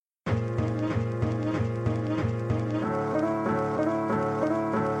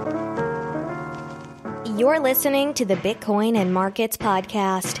You're listening to the Bitcoin and Markets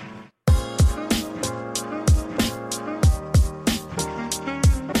Podcast.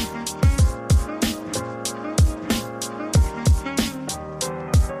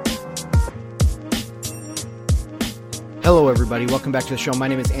 Hello, everybody. Welcome back to the show. My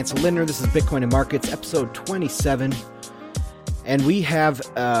name is Ansel Lindner. This is Bitcoin and Markets, episode 27. And we have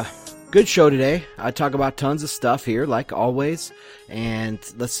a good show today. I talk about tons of stuff here, like always. And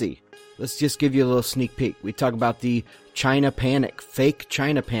let's see. Let's just give you a little sneak peek. We talk about the China panic, fake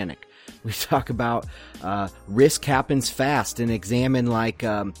China panic. We talk about risk happens fast and examine like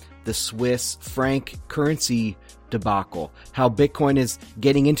the Swiss franc currency debacle, how Bitcoin is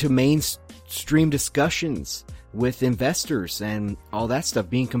getting into mainstream discussions with investors and all that stuff,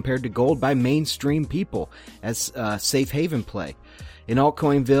 being compared to gold by mainstream people as safe haven play. In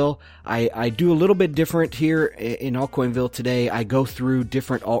Altcoinville, I do a little bit different here in Altcoinville today. I go through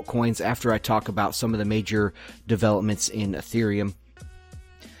different altcoins after I talk about some of the major developments in Ethereum.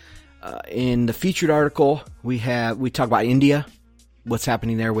 In the featured article, we talk about India, what's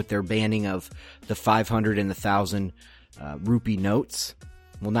happening there with their banning of the 500 and the 1,000 rupee notes.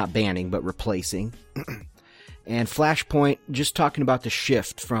 Well, not banning, but replacing. And Flashpoint, just talking about the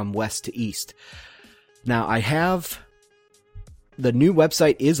shift from west to east. Now, the new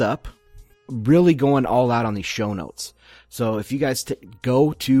website is up, really going all out on these show notes. So if you guys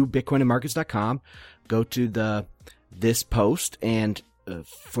go to bitcoinandmarkets.com, go to this post and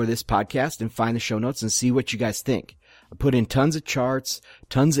for this podcast and find the show notes and see what you guys think. I put in tons of charts,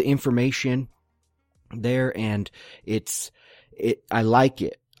 tons of information there, and I like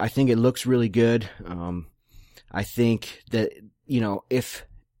it. I think it looks really good. I think that, if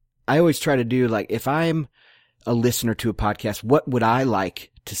I always try to do, like, if I'm a listener to a podcast, what would I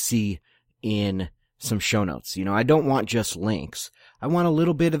like to see in some show notes? I don't want just links. I want a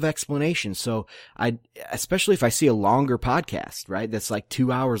little bit of explanation. So especially if I see a longer podcast, right, that's like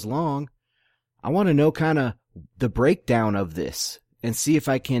 2 hours long, I want to know kind of the breakdown of this and see if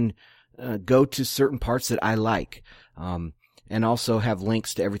I can go to certain parts that I like. And also have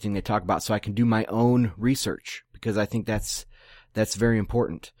links to everything they talk about so I can do my own research, because I think that's very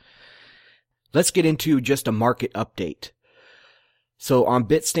important. Let's get into just a market update. So on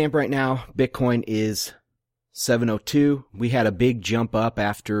Bitstamp right now, Bitcoin is 702. We had a big jump up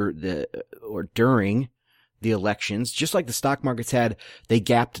during the elections, just like the stock markets had. They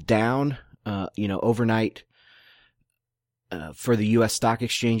gapped down, overnight, for the U.S. stock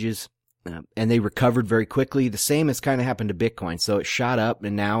exchanges. And they recovered very quickly. The same has kind of happened to Bitcoin. So it shot up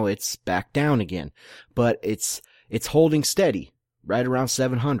and now it's back down again. But it's holding steady right around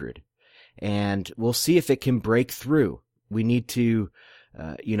 700. And we'll see if it can break through. We need to,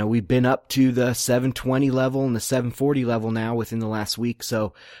 we've been up to the 720 level and the 740 level now within the last week.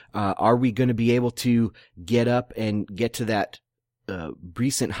 So, are we going to be able to get up and get to that,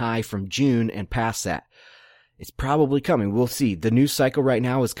 recent high from June and past that? It's probably coming. We'll see. The news cycle right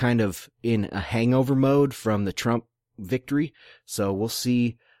now is kind of in a hangover mode from the Trump victory. So we'll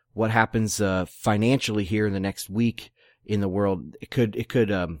see what happens financially here in the next week in the world. It could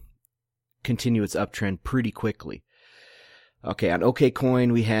continue its uptrend pretty quickly. Okay, on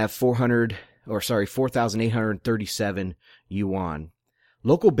OKCoin we have 4,837 yuan.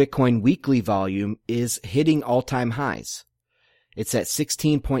 Local Bitcoin weekly volume is hitting all-time highs. It's at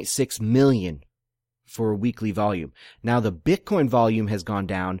 16.6 million. For a weekly volume. Now the Bitcoin volume has gone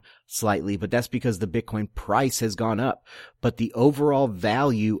down slightly, but that's because the Bitcoin price has gone up. But the overall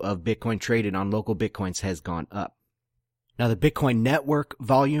value of Bitcoin traded on local Bitcoins has gone up. Now the Bitcoin network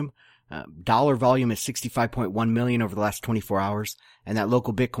volume, dollar volume is 65.1 million over the last 24 hours. And that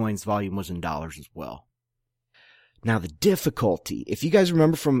local Bitcoins volume was in dollars as well. Now the difficulty, if you guys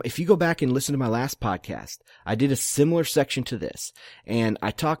remember if you go back and listen to my last podcast, I did a similar section to this, and I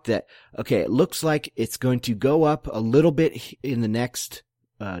talked that, okay, it looks like it's going to go up a little bit in the next,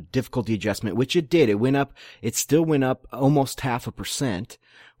 difficulty adjustment, which it did. It still went up almost 0.5%,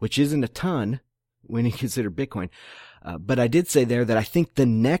 which isn't a ton when you consider Bitcoin. But I did say there that I think the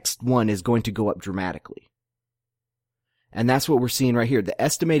next one is going to go up dramatically. And that's what we're seeing right here. The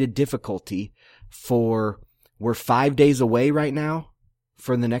estimated difficulty we're 5 days away right now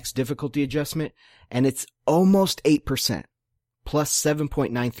from the next difficulty adjustment, and it's almost 8%, plus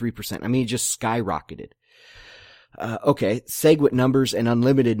 7.93%. I mean, it just skyrocketed. Okay, SegWit numbers and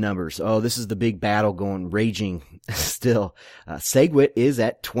unlimited numbers. Oh, this is the big battle raging still. SegWit is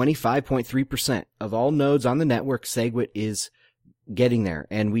at 25.3%. Of all nodes on the network, SegWit is getting there.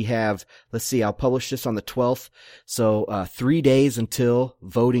 And we have, let's see, I'll publish this on the 12th. So, 3 days until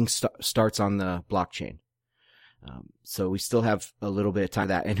voting starts on the blockchain. So we still have a little bit of time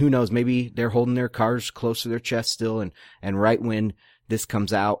for that. And who knows, maybe they're holding their cards close to their chest still. And right when this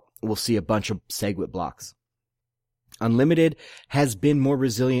comes out, we'll see a bunch of SegWit blocks. Unlimited has been more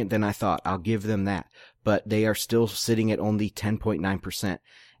resilient than I thought. I'll give them that. But they are still sitting at only 10.9%.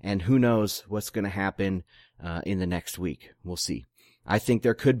 And who knows what's going to happen in the next week. We'll see. I think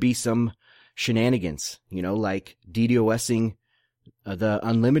there could be some shenanigans, like DDoSing the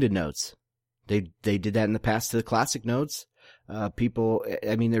unlimited nodes. They did that in the past to the classic nodes.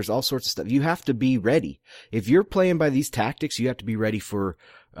 There's all sorts of stuff. You have to be ready. If you're playing by these tactics, you have to be ready for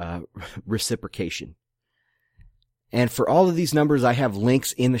reciprocation. And for all of these numbers, I have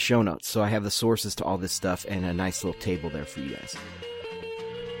links in the show notes. So I have the sources to all this stuff and a nice little table there for you guys.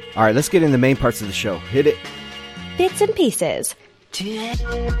 All right, let's get in the main parts of the show. Hit it. Bits and pieces. I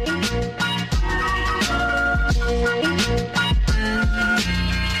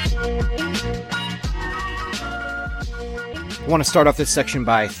want to start off this section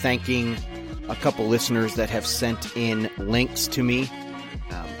by thanking a couple listeners that have sent in links to me.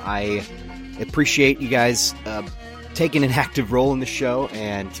 I appreciate you guys taking an active role in the show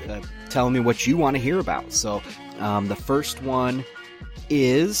and telling me what you want to hear about. So the first one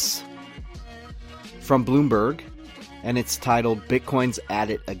is from Bloomberg, and it's titled Bitcoin's at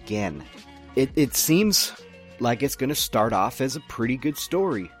it again. It seems like it's going to start off as a pretty good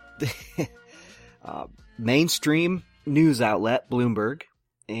story. Mainstream news outlet Bloomberg,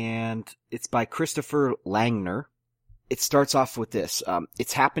 and it's by Christopher Langner. It starts off with this.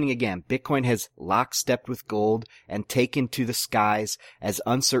 It's happening again. Bitcoin has lockstepped with gold and taken to the skies as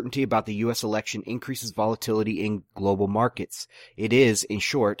uncertainty about the U.S. election increases volatility in global markets. It is, in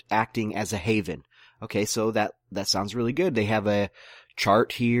short, acting as a haven. Okay, so that sounds really good. They have a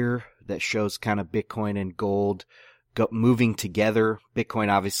chart here that shows kind of Bitcoin and gold moving together. Bitcoin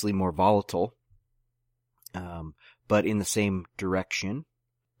obviously more volatile, but in the same direction.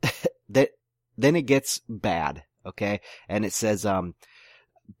 Then it gets bad. Okay. And it says,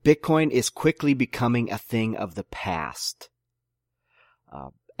 Bitcoin is quickly becoming a thing of the past.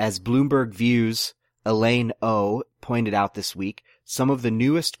 As Bloomberg Views, Elaine O pointed out this week, some of the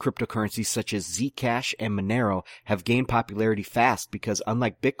newest cryptocurrencies such as Zcash and Monero have gained popularity fast because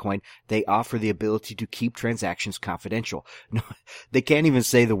unlike Bitcoin, they offer the ability to keep transactions confidential. No, they can't even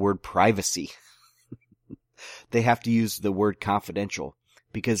say the word privacy. They have to use the word confidential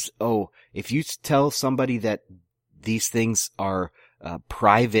because, if you tell somebody that these things are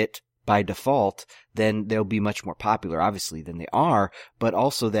private by default, then they'll be much more popular, obviously, than they are, but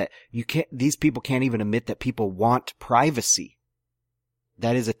also that these people can't even admit that people want privacy.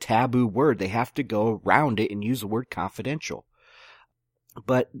 That is a taboo word. They have to go around it and use the word confidential.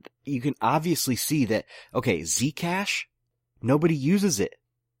 But you can obviously see that, okay, Zcash, nobody uses it.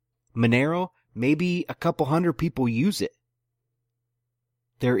 Monero, maybe a couple hundred people use it.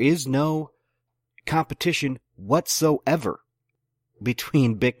 There is no competition whatsoever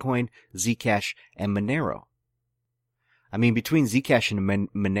between Bitcoin, Zcash, and Monero. I mean, between Zcash and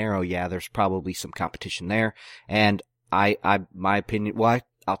Monero, yeah, there's probably some competition there. And my opinion,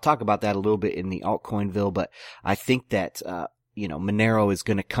 I'll talk about that a little bit in the Altcoinville, but I think that, Monero is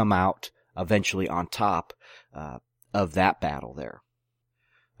going to come out eventually on top, of that battle there.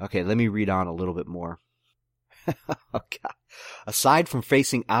 Okay, let me read on a little bit more. Oh, God. Aside from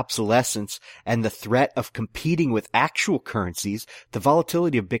facing obsolescence and the threat of competing with actual currencies, the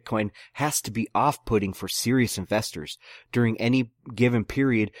volatility of Bitcoin has to be off-putting for serious investors. During any given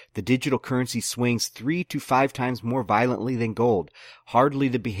period, the digital currency swings 3 to 5 times more violently than gold, hardly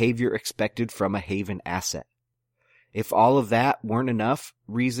the behavior expected from a haven asset. If all of that weren't enough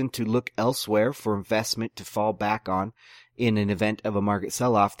reason to look elsewhere for investment to fall back on in an event of a market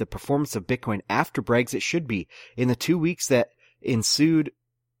sell-off, the performance of Bitcoin after Brexit should be. In the 2 weeks that ensued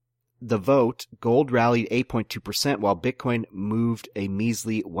the vote, gold rallied 8.2%, while Bitcoin moved a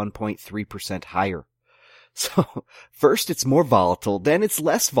measly 1.3% higher. So, first it's more volatile, then it's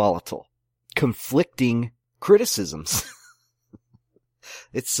less volatile. Conflicting criticisms.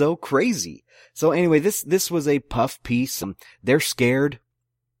 It's so crazy. So anyway, this was a puff piece. They're scared.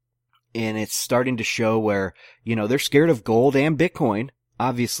 And it's starting to show where, they're scared of gold and Bitcoin,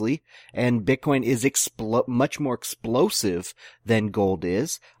 obviously. And Bitcoin is much more explosive than gold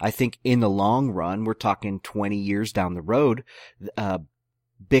is. I think in the long run, we're talking 20 years down the road,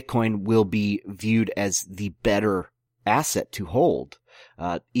 Bitcoin will be viewed as the better asset to hold,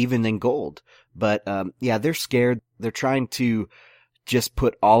 even than gold. But, they're scared. They're trying to just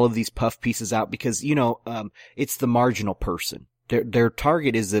put all of these puff pieces out because, it's the marginal person. Their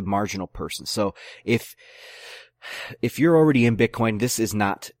target is the marginal person. So if if you're already in Bitcoin, this is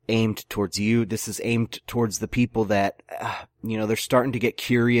not aimed towards you. This is aimed towards the people that, they're starting to get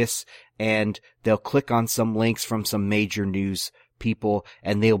curious and they'll click on some links from some major news people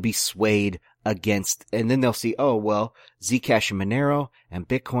and they'll be swayed against, and then they'll see, oh, well, Zcash and Monero and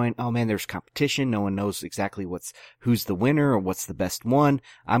Bitcoin. Oh man, there's competition. No one knows exactly who's the winner or what's the best one.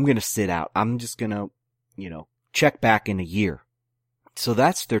 I'm going to sit out. I'm just going to, check back in a year. So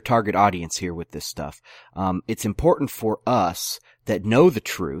that's their target audience here with this stuff. It's important for us that know the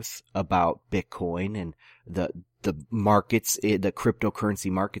truth about Bitcoin and the markets, the cryptocurrency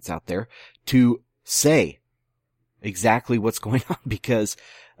markets out there, to say exactly what's going on, because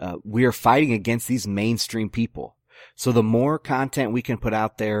we are fighting against these mainstream people. So the more content we can put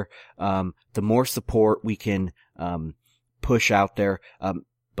out there, the more support we can push out there.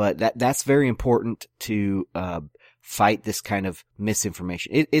 But that's very important to fight this kind of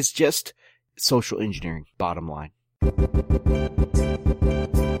misinformation. It's just social engineering, bottom line.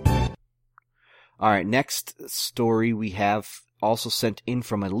 All right, next story we have also sent in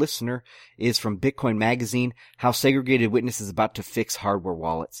from a listener is from Bitcoin Magazine, how segregated witness is about to fix hardware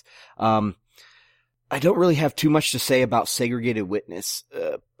wallets. I don't really have too much to say about segregated witness,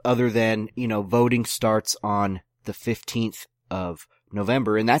 other than, voting starts on the 15th of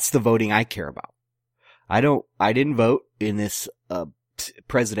November, and that's the voting I care about. I didn't vote in this,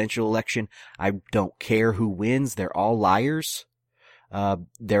 presidential election. I don't care who wins. They're all liars.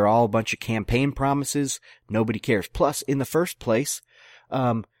 They're all a bunch of campaign promises. Nobody cares. Plus, in the first place,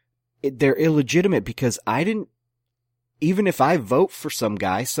 they're illegitimate because even if I vote for some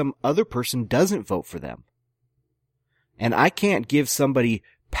guy, some other person doesn't vote for them. And I can't give somebody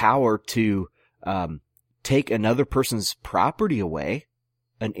power to, take another person's property away,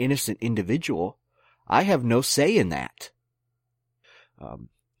 an innocent individual. I have no say in that.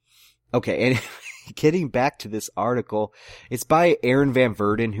 Okay, and getting back to this article, it's by Aaron Van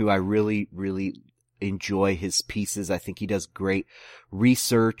Verden, who I really, really enjoy his pieces. I think he does great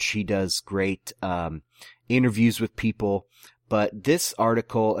research. He does great interviews with people. But this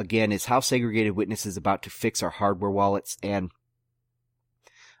article, again, is how segregated witness is about to fix our hardware wallets. And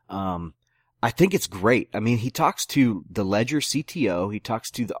I think it's great. I mean, he talks to the Ledger CTO. He talks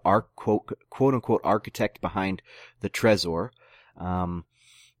to the quote unquote architect behind the Trezor.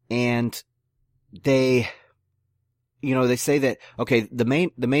 And they say that, okay, the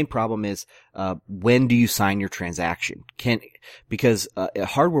main problem is, when do you sign your transaction? Because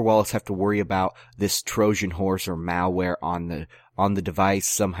hardware wallets have to worry about this Trojan horse or malware on the device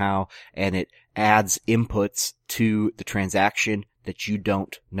somehow, and it adds inputs to the transaction that you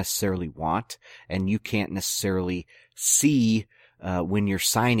don't necessarily want, and you can't necessarily see, when you're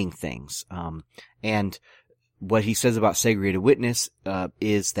signing things. And what he says about segregated witness,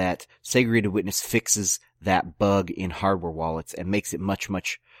 is that segregated witness fixes that bug in hardware wallets and makes it much,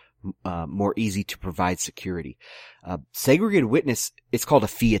 much, more easy to provide security. Segregated witness, it's called a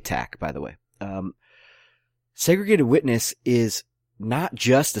fee attack, by the way. Segregated witness is not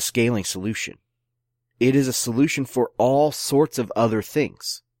just a scaling solution. It is a solution for all sorts of other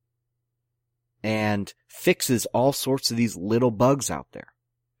things and fixes all sorts of these little bugs out there.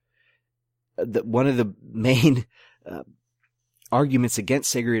 One of the main arguments against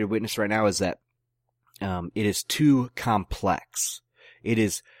segregated witness right now is that it is too complex. It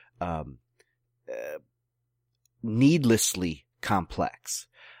is needlessly complex.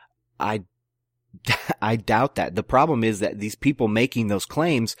 I doubt that. The problem is that these people making those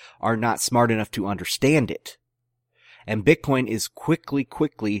claims are not smart enough to understand it. And Bitcoin is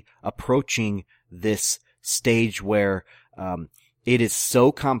quickly approaching this stage where it is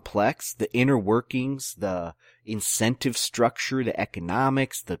so complex, the inner workings, the incentive structure, the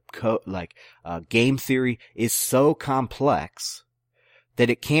economics, the game theory is so complex that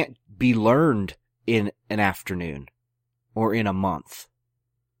it can't be learned in an afternoon or in a month.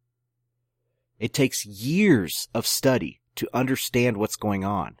 It takes years of study to understand what's going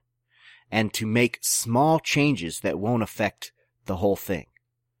on and to make small changes that won't affect the whole thing.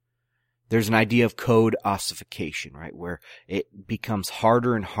 There's an idea of code ossification, right, where it becomes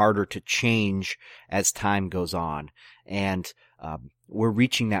harder and harder to change as time goes on. And we're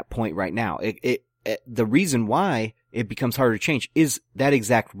reaching that point right now. The reason why it becomes harder to change is that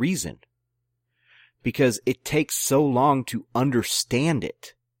exact reason. Because it takes so long to understand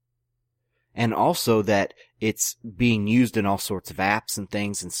it. And also that it's being used in all sorts of apps and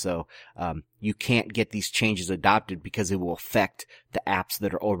things, and so you can't get these changes adopted because it will affect the apps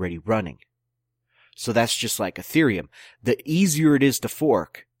that are already running. So that's just like Ethereum. The easier it is to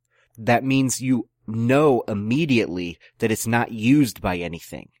fork, that means you know immediately that it's not used by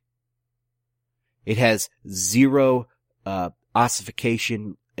anything. It has zero,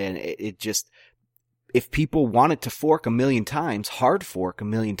 ossification, and it just, if people want it to fork a million times, hard fork a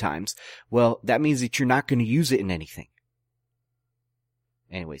million times, well, that means that you're not going to use it in anything.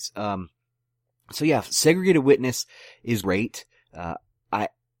 Anyways, so yeah, segregated witness is great. I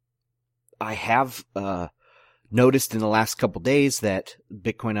have, noticed in the last couple days that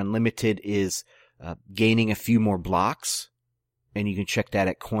Bitcoin Unlimited is, gaining a few more blocks, and you can check that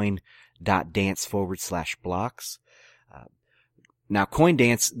at coin.dance/blocks. Now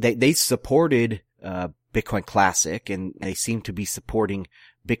CoinDance, they supported, Bitcoin Classic, and they seem to be supporting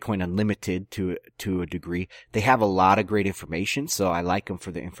Bitcoin Unlimited to a degree. They have a lot of great information, so I like them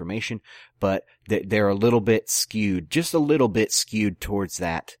for the information, but they're a little bit skewed, just a little bit skewed towards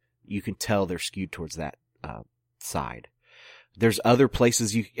that. You can tell they're skewed towards that, side. There's other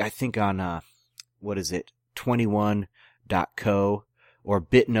places I think on, 21.co or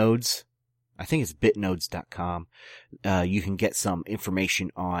Bitnodes. I think it's bitnodes.com. You can get some information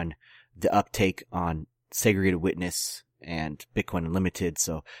on the uptake on segregated witness and Bitcoin Unlimited.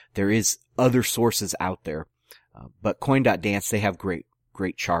 So there is other sources out there. But coin.dance, they have great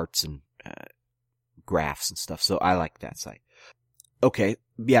charts and, graphs and stuff. So I like that site. Okay.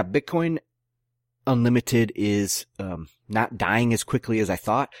 Yeah. Bitcoin Unlimited is, not dying as quickly as I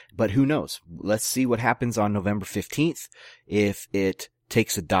thought, but who knows? Let's see what happens on November 15th. If it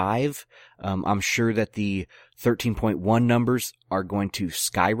takes a dive, I'm sure that the 13.1 numbers are going to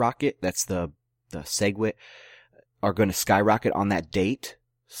skyrocket. That's the SegWit are going to skyrocket on that date.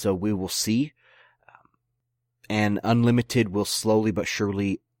 So we will see. And Unlimited will slowly but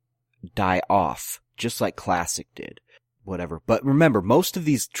surely die off, just like Classic did. Whatever. But remember, most of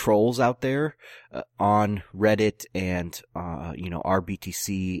these trolls out there, on Reddit and,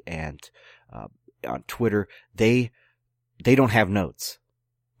 RBTC and, on Twitter, they don't have nodes.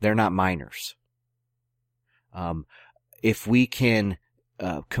 They're not miners. If we can,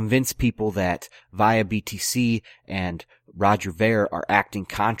 convince people that via BTC and Roger Ver are acting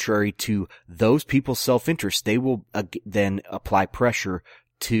contrary to those people's self-interest, they will then apply pressure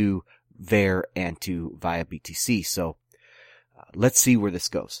to Ver and to via BTC. So, let's see where this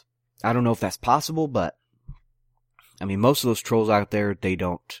goes. I don't know if that's possible, but I mean, most of those trolls out there, they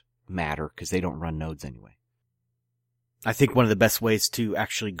don't matter because they don't run nodes anyway. I think one of the best ways to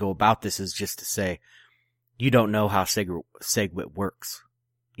actually go about this is just to say, you don't know how SegWit works.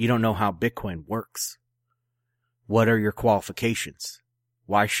 You don't know how Bitcoin works. What are your qualifications?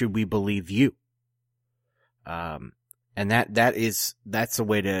 Why should we believe you? And that's a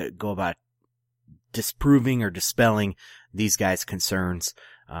way to go about disproving or dispelling these guys' concerns,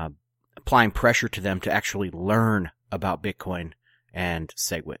 applying pressure to them to actually learn about Bitcoin and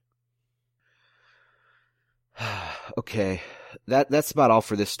SegWit. Okay, that's about all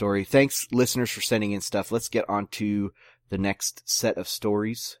for this story. Thanks, listeners, for sending in stuff. Let's get on to the next set of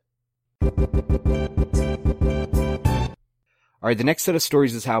stories. All right, the next set of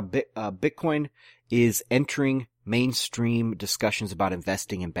stories is how Bitcoin is entering mainstream discussions about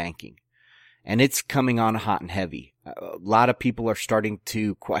investing and banking. And it's coming on hot and heavy. A lot of people are starting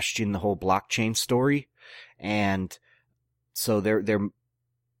to question the whole blockchain story. And so they're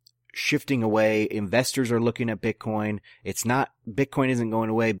shifting away. Investors are looking at Bitcoin. Bitcoin isn't going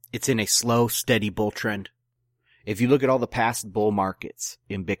away. It's in a slow, steady bull trend. If you look at all the past bull markets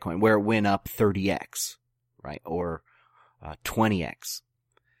in Bitcoin, where it went up 30x, right? Or 20x,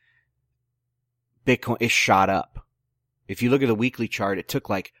 Bitcoin is shot up. If you look at the weekly chart, it took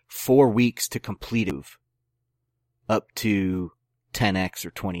like 4 weeks to complete a move up to 10x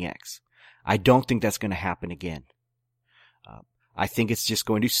or 20x. I don't think that's going to happen again. I think it's just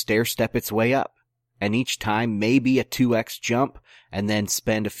going to stair step its way up, and each time maybe a 2x jump and then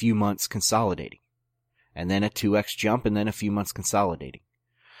spend a few months consolidating, and then a 2x jump and then a few months consolidating.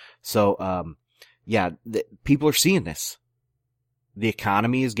 So, people are seeing this. The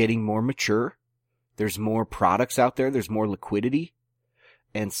economy is getting more mature. There's more products out there. There's more liquidity.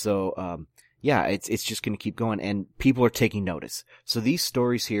 And so, it's just going to keep going, and people are taking notice. So these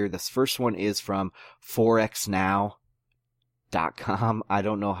stories here, this first one is from forexnow.com. I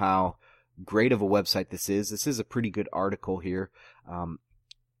don't know how great of a website this is. This is a pretty good article here.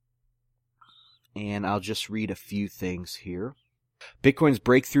 And I'll just read a few things here. Bitcoin's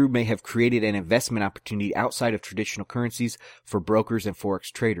breakthrough may have created an investment opportunity outside of traditional currencies for brokers and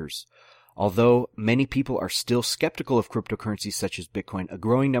forex traders. Although many people are still skeptical of cryptocurrencies such as Bitcoin, a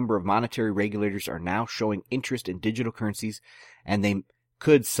growing number of monetary regulators are now showing interest in digital currencies, and they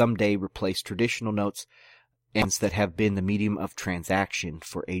could someday replace traditional notes and that have been the medium of transaction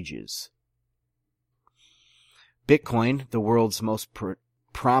for ages. Bitcoin, the world's most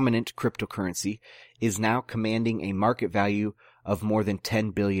prominent cryptocurrency, is now commanding a market value of more than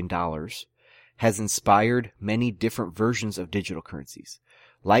 $10 billion, has inspired many different versions of digital currencies.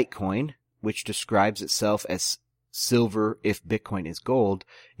 Litecoin, which describes itself as silver if Bitcoin is gold,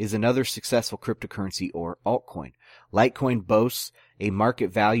 is another successful cryptocurrency or altcoin. Litecoin boasts a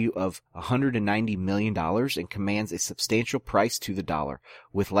market value of $190 million and commands a substantial price to the dollar,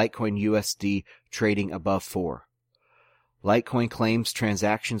 with Litecoin USD trading above 4. Litecoin claims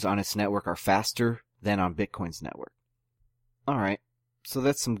transactions on its network are faster than on Bitcoin's network. Alright, so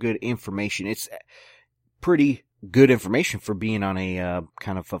that's some good information. It's pretty good information for being on a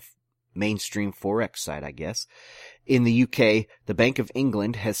kind of a mainstream Forex site, I guess. In the UK, the Bank of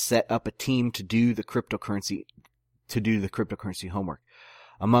England has set up a team to do the cryptocurrency homework.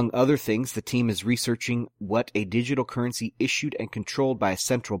 Among other things, the team is researching what a digital currency issued and controlled by a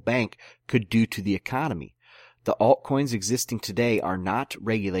central bank could do to the economy. The altcoins existing today are not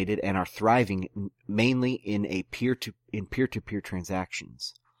regulated and are thriving mainly in peer-to-peer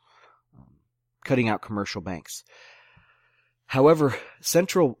transactions, cutting out commercial banks. However,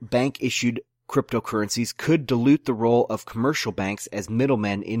 central bank-issued cryptocurrencies could dilute the role of commercial banks as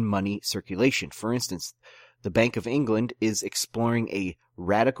middlemen in money circulation. For instance, the Bank of England is exploring a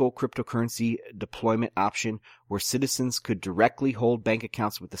radical cryptocurrency deployment option where citizens could directly hold bank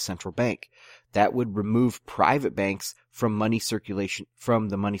accounts with the central bank. That would remove private banks from the money circulation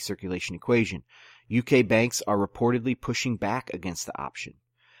equation. UK banks are reportedly pushing back against the option.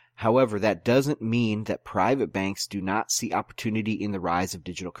 However, that doesn't mean that private banks do not see opportunity in the rise of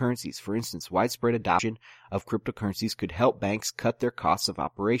digital currencies. For instance, widespread adoption of cryptocurrencies could help banks cut their costs of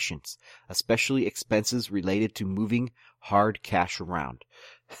operations, especially expenses related to moving hard cash around.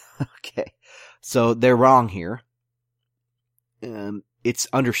 Okay, so they're wrong here. It's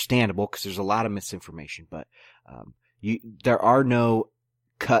understandable because there's a lot of misinformation, but there are no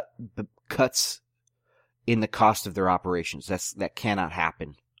cuts in the cost of their operations. That cannot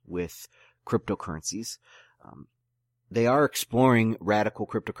happen with cryptocurrencies. They are exploring radical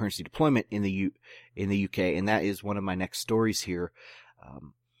cryptocurrency deployment in the UK, and that is one of my next stories here.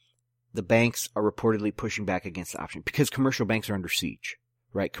 The banks are reportedly pushing back against the option because commercial banks are under siege,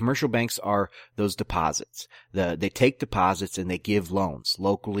 right? Commercial banks are those deposits. They take deposits and they give loans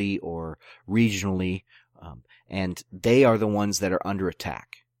locally or regionally, and they are the ones that are under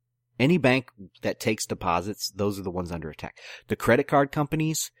attack. Any bank that takes deposits, those are the ones under attack. The credit card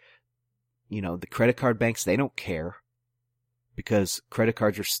companies, the credit card banks, they don't care because credit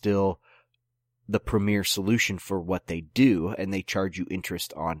cards are still the premier solution for what they do, and they charge you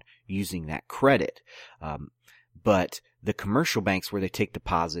interest on using that credit. But the commercial banks where they take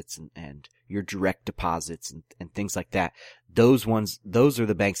deposits and your direct deposits and things like that, those are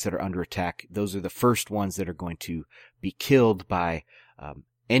the banks that are under attack. Those are the first ones that are going to be killed by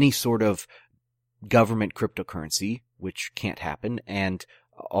any sort of government cryptocurrency, which can't happen, and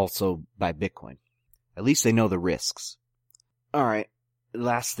also by Bitcoin. At least they know the risks. Alright,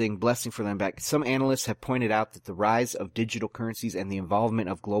 last thing, blessing for them back. Some analysts have pointed out that the rise of digital currencies and the involvement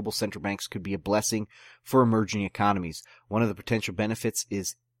of global central banks could be a blessing for emerging economies. One of the potential benefits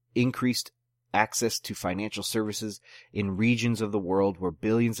is increased access to financial services in regions of the world where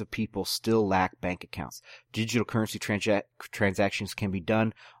billions of people still lack bank accounts. Digital currency transactions can be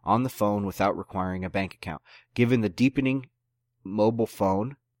done on the phone without requiring a bank account. Given the deepening mobile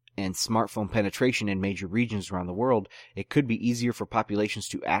phone and smartphone penetration in major regions around the world, it could be easier for populations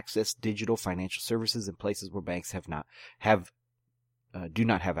to access digital financial services in places where banks do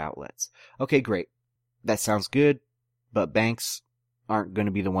not have outlets. Okay, great. That sounds good, but banks aren't going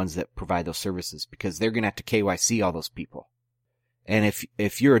to be the ones that provide those services because they're going to have to KYC all those people. And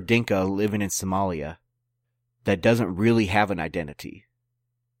if you're a Dinka living in Somalia that doesn't really have an identity,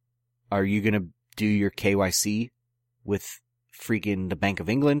 are you going to do your KYC with freaking the Bank of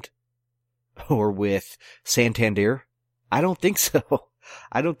England or with Santander? I don't think so.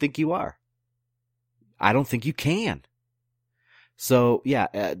 I don't think you are. I don't think you can. So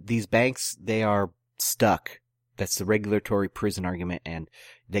yeah, these banks, they are stuck. That's the regulatory prison argument, and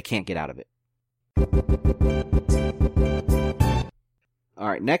they can't get out of it. All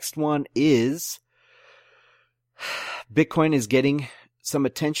right, next one is Bitcoin is getting some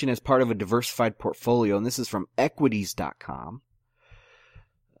attention as part of a diversified portfolio, and this is from equities.com.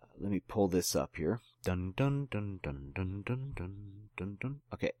 Let me pull this up here. Dun, dun, dun, dun, dun, dun, dun, dun, dun.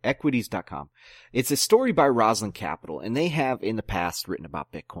 Okay, equities.com. It's a story by Roslyn Capital, and they have in the past written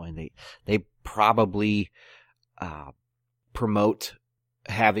about Bitcoin. They probably promote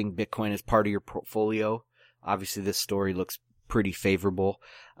having Bitcoin as part of your portfolio. Obviously, this story looks pretty favorable.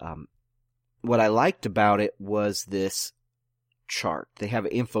 What I liked about it was this chart. They have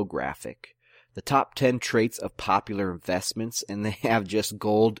an infographic. The top 10 traits of popular investments, and they have just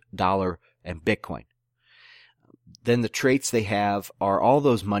gold, dollar, and Bitcoin. Then the traits they have are all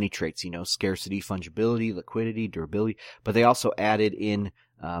those money traits, scarcity, fungibility, liquidity, durability, but they also added in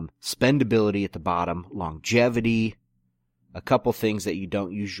spendability at the bottom, longevity, a couple things that you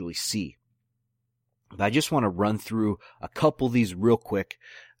don't usually see. But I just want to run through a couple of these real quick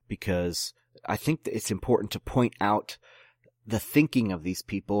because I think that it's important to point out the thinking of these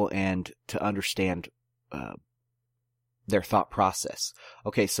people and to understand their thought process.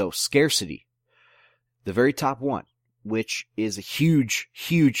 Okay, so scarcity. The very top one, which is a huge,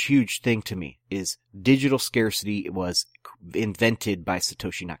 huge, huge thing to me, is digital scarcity. It was invented by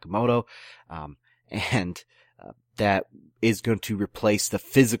Satoshi Nakamoto, and that is going to replace the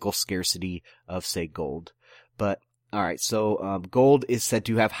physical scarcity of, say, gold. But, alright, so gold is said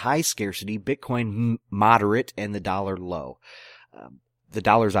to have high scarcity, Bitcoin moderate, and the dollar low. The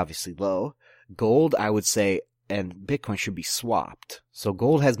dollar is obviously low. Gold, I would say, and Bitcoin should be swapped. So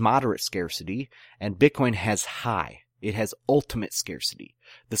gold has moderate scarcity and Bitcoin has high. It has ultimate scarcity.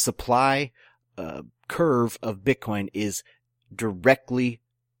 The supply curve of Bitcoin is directly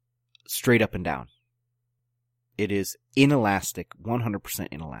straight up and down. It is inelastic, 100%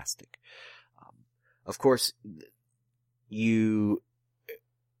 inelastic. Of course, you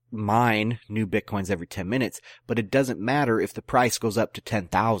mine new Bitcoins every 10 minutes, but it doesn't matter if the price goes up to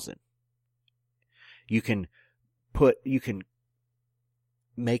 10,000. You can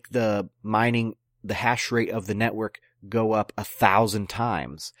make the mining, the hash rate of the network go up 1,000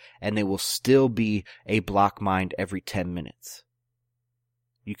 times, and it will still be a block mined every 10 minutes.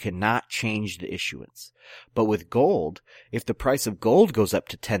 You cannot change the issuance. But with gold, if the price of gold goes up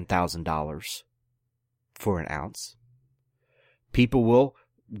to $10,000 for an ounce, people will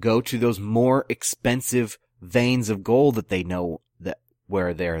go to those more expensive veins of gold that they know that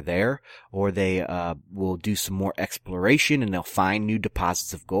where they're there, or they will do some more exploration and they'll find new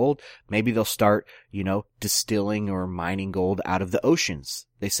deposits of gold. Maybe they'll start, distilling or mining gold out of the oceans.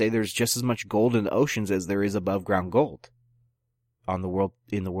 They say there's just as much gold in the oceans as there is above ground gold in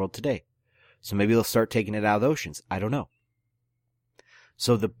the world today. So maybe they'll start taking it out of the oceans. I don't know.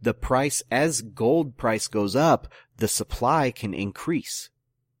 So the price, as gold price goes up, the supply can increase.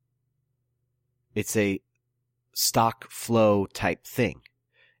 It's a stock flow type thing.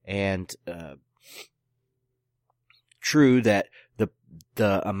 And true that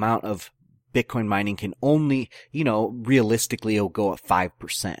the amount of Bitcoin mining can only, realistically it'll go up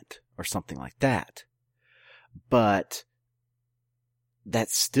 5% or something like that. But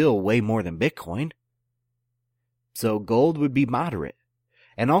that's still way more than Bitcoin. So gold would be moderate.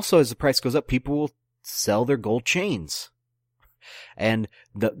 And also as the price goes up, people will sell their gold chains. And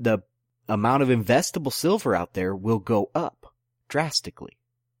the amount of investable silver out there will go up drastically.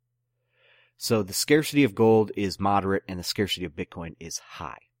 So the scarcity of gold is moderate and the scarcity of Bitcoin is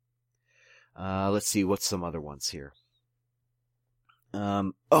high. Let's see, what's some other ones here?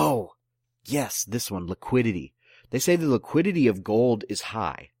 Yes, this one, liquidity. They say the liquidity of gold is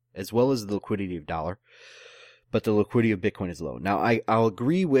high, as well as the liquidity of dollar, but the liquidity of Bitcoin is low. Now, I'll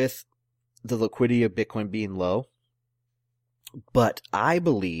agree with the liquidity of Bitcoin being low, but I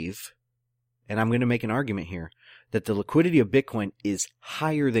believe, and I'm going to make an argument here, that the liquidity of Bitcoin is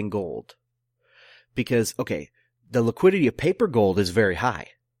higher than gold. Because, the liquidity of paper gold is very high.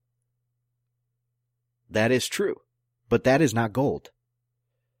 That is true, but that is not gold.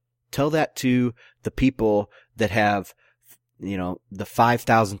 Tell that to the people that have, the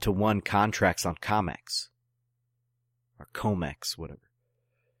 5,000 to 1 contracts on COMEX. Or COMEX, whatever.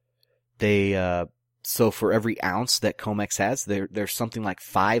 So for every ounce that COMEX has, there's something like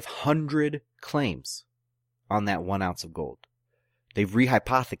 500 claims on that 1 ounce of gold. They've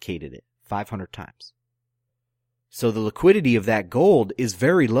rehypothecated it 500 times. So the liquidity of that gold is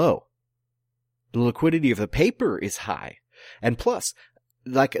very low. The liquidity of the paper is high. And plus,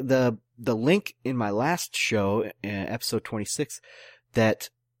 like the link in my last show, episode 26,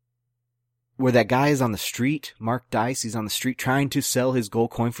 where that guy is on the street, Mark Dice, he's on the street trying to sell his gold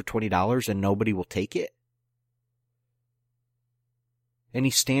coin for $20 and nobody will take it. And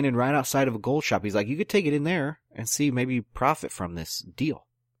he's standing right outside of a gold shop. He's like, you could take it in there and see, maybe profit from this deal.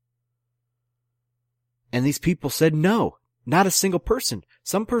 And these people said no, not a single person.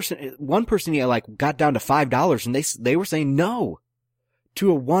 One person got down to $5 and they were saying no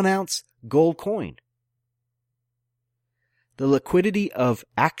to a 1 ounce gold coin. The liquidity of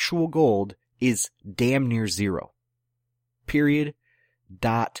actual gold is damn near zero. Period.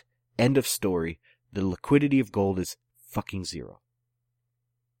 Dot. End of story. The liquidity of gold is fucking zero.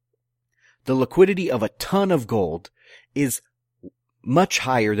 The liquidity of a ton of gold is much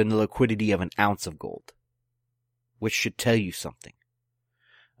higher than the liquidity of an ounce of gold, which should tell you something.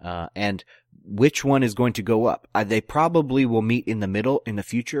 And which one is going to go up? They probably will meet in the middle in the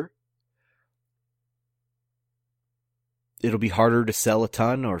future. It'll be harder to sell a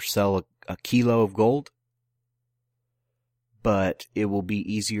ton or sell a kilo of gold, but it will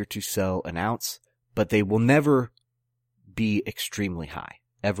be easier to sell an ounce, but they will never be extremely high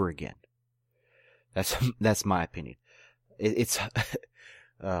ever again. That's my opinion. It's,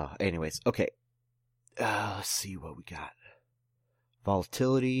 anyways, okay. Let's see what we got.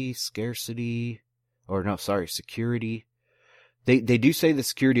 Volatility, scarcity, security. They do say the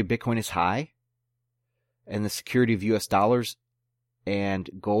security of Bitcoin is high, and the security of US dollars and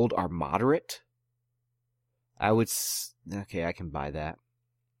gold are moderate. I can buy that.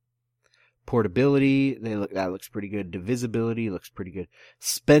 Portability, that looks pretty good. Divisibility looks pretty good.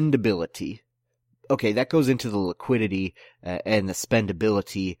 Spendability. Okay, that goes into the liquidity and the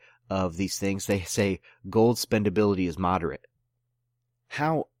spendability of these things. They say gold spendability is moderate.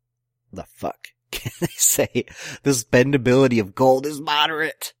 How the fuck can they say the spendability of gold is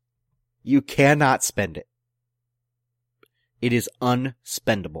moderate? You cannot spend it. It is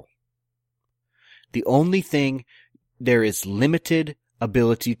unspendable. The only thing, there is limited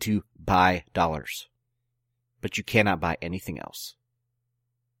ability to buy dollars, but you cannot buy anything else.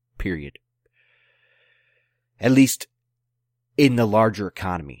 Period. At least in the larger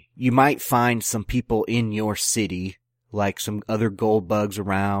economy. You might find some people in your city, like some other gold bugs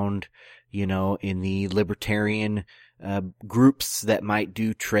around, in the libertarian groups that might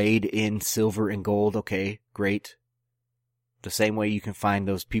do trade in silver and gold. Okay, great. The same way you can find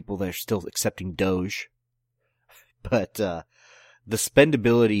those people that are still accepting Doge. But the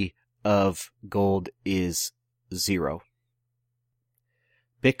spendability of gold is 0.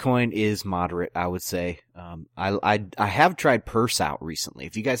 Bitcoin is moderate, I would say. I have tried Purse out recently.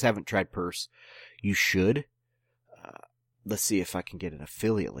 If you guys haven't tried Purse, you should. Let's see if I can get an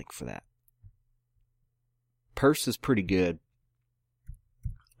affiliate link for that. Purse is pretty good.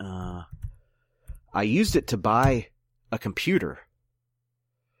 I used it to buy a computer.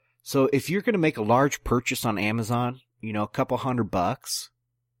 So if you're going to make a large purchase on Amazon, a couple $100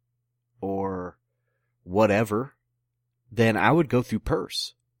 or whatever, then I would go through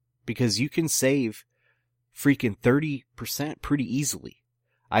Purse, because you can save freaking 30% pretty easily.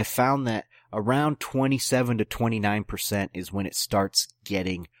 I found that around 27 to 29% is when it starts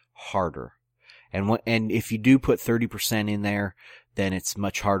getting harder. And if you do put 30% in there, then it's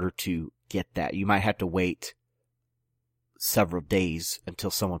much harder to get that. You might have to wait several days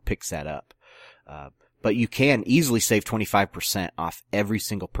until someone picks that up. But you can easily save 25% off every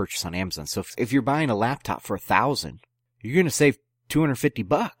single purchase on Amazon. So if you're buying a laptop for $1,000, you're going to save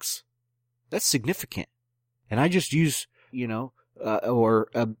 $250. That's significant. And I just use, right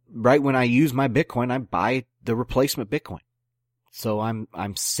when I use my Bitcoin, I buy the replacement Bitcoin. So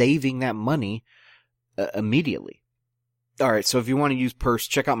I'm saving that money immediately. All right, so if you want to use Purse,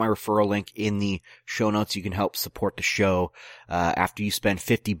 check out my referral link in the show notes. You can help support the show. After you spend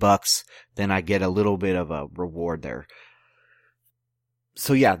 $50, then I get a little bit of a reward there.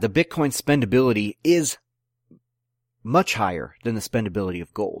 So yeah, the Bitcoin spendability is much higher than the spendability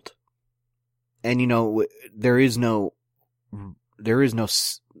of gold. And there is no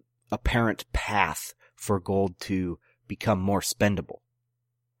apparent path for gold to become more spendable.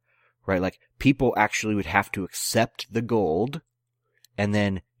 Right? Like, people actually would have to accept the gold and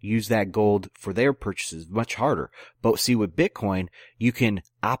then use that gold for their purchases. Much harder. But see, with Bitcoin, you can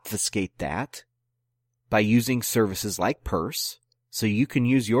obfuscate that by using services like Purse. So you can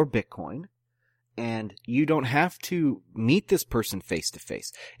use your Bitcoin and you don't have to meet this person face to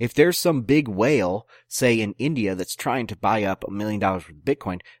face. If there's some big whale, say in India, that's trying to buy up $1 million worth of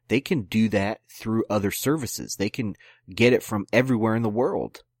Bitcoin, they can do that through other services. They can get it from everywhere in the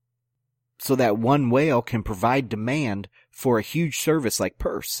world. So that one whale can provide demand for a huge service like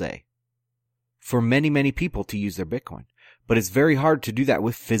Purse, say, for many, many people to use their Bitcoin. But it's very hard to do that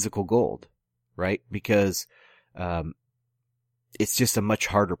with physical gold, right? Because it's just a much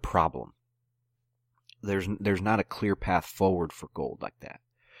harder problem. There's not a clear path forward for gold like that.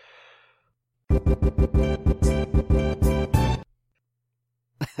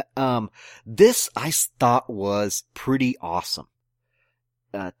 This I thought was pretty awesome.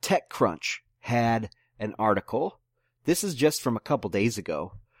 TechCrunch had an article. This is just from a couple days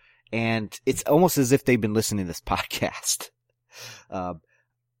ago, and it's almost as if they've been listening to this podcast.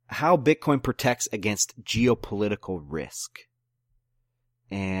 How Bitcoin protects against geopolitical risk.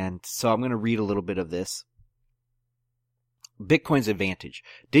 And so I'm going to read a little bit of this. Bitcoin's advantage.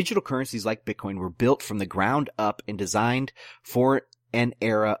 Digital currencies like Bitcoin were built from the ground up and designed for an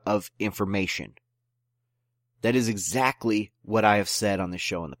era of information. That is exactly what I have said on this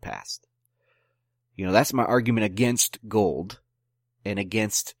show in the past. That's my argument against gold and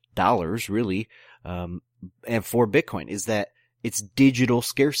against dollars, really, and for Bitcoin, is that it's digital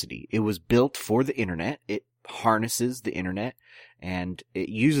scarcity. It was built for the internet. It harnesses the internet and it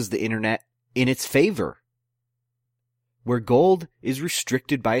uses the internet in its favor, where gold is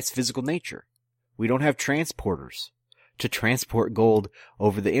restricted by its physical nature. We don't have transporters to transport gold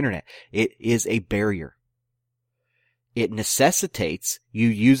over the internet. It is a barrier. It necessitates you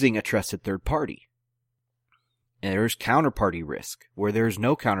using a trusted third party. And there's counterparty risk, where there's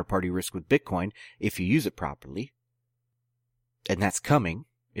no counterparty risk with Bitcoin if you use it properly. And that's coming.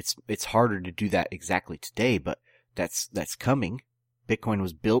 It's harder to do that exactly today, but that's coming. Bitcoin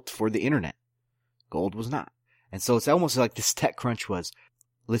was built for the internet. Gold was not. And so it's almost like this TechCrunch was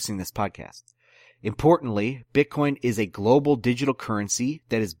listening to this podcast. Importantly, Bitcoin is a global digital currency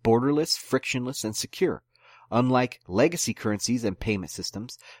that is borderless, frictionless, and secure. Unlike legacy currencies and payment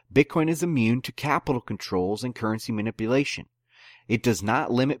systems, Bitcoin is immune to capital controls and currency manipulation. It does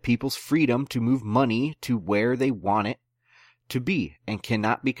not limit people's freedom to move money to where they want it to be, and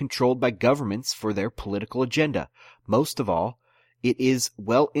cannot be controlled by governments for their political agenda. Most of all, it is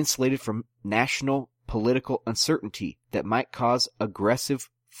well insulated from national political uncertainty that might cause aggressive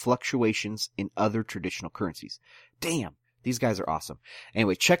fluctuations in other traditional currencies. Damn, these guys are awesome.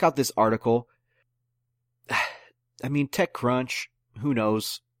 Anyway, check out this article. I mean, TechCrunch, who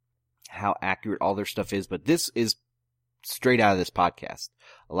knows how accurate all their stuff is, but this is straight out of this podcast.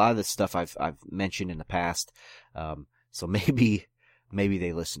 A lot of this stuff I've mentioned in the past, so maybe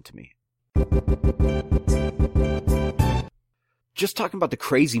they listen to me. Just talking about the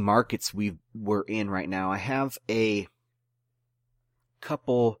crazy markets we're in right now, I have a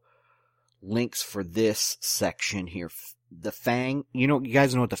couple links for this section here. The FANG, you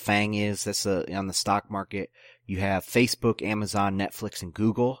guys know what the FANG is. That's on the stock market. You have Facebook, Amazon, Netflix, and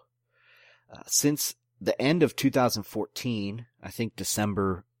Google. Since the end of 2014, I think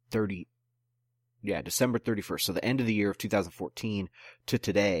December 31st. So the end of the year of 2014 to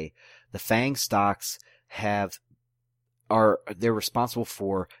today, the FANG stocks they're responsible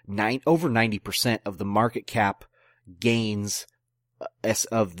for over 90% of the market cap gains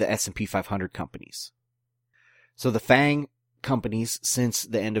of the S&P 500 companies. So the FANG companies, since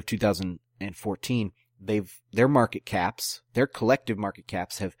the end of 2014, their market caps, their collective market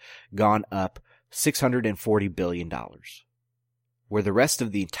caps have gone up $640 billion, where the rest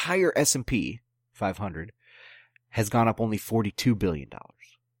of the entire S&P 500 has gone up only $42 billion.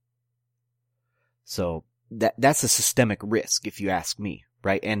 So that's a systemic risk, if you ask me,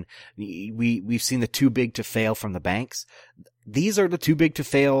 right? And we've seen the too big to fail from the banks. These are the too big to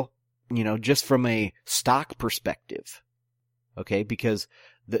fail, just from a stock perspective. Okay, because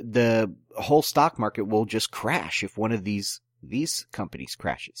the whole stock market will just crash if one of these companies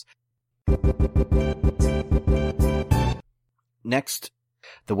crashes. Next,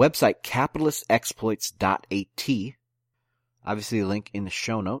 the website capitalistexploits.at. Obviously a link in the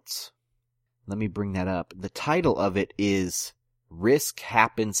show notes. Let me bring that up. The title of it is Risk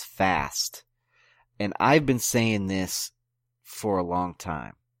Happens Fast. And I've been saying this for a long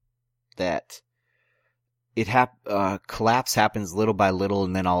time, that collapse happens little by little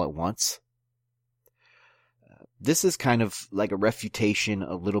and then all at once. This is kind of like a refutation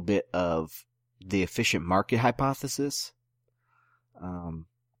a little bit of the efficient market hypothesis.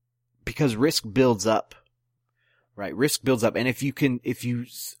 Because risk builds up, right? Risk builds up. And if you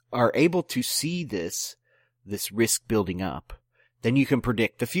are able to see this risk building up, then you can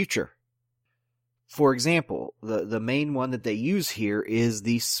predict the future. For example, the main one that they use here is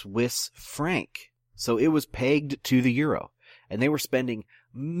the Swiss franc. So it was pegged to the euro, and they were spending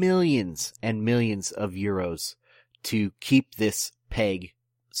millions and millions of euros to keep this peg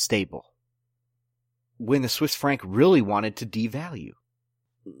stable, when the Swiss franc really wanted to devalue.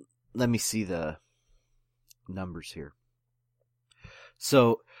 Let me see the numbers here.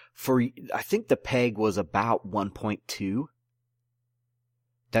 So I think the peg was about 1.2.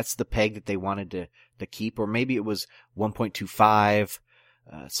 That's the peg that they wanted to keep, or maybe it was 1.25.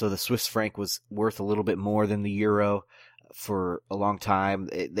 So the Swiss franc was worth a little bit more than the euro for a long time.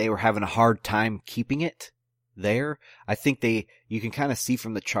 They were having a hard time keeping it there. I think you can kind of see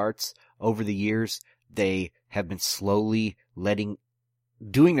from the charts over the years, they have been slowly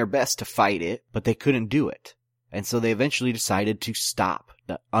doing their best to fight it, but they couldn't do it. And so they eventually decided to stop,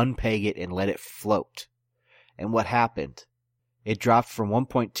 to unpeg it and let it float. And what happened? It dropped from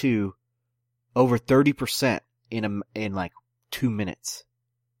 1.2 over 30% in like 2 minutes.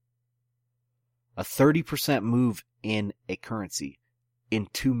 A 30% move in a currency in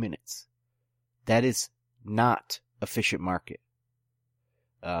 2 minutes. That is not efficient market.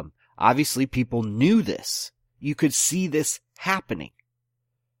 Obviously people knew this. You could see this happening.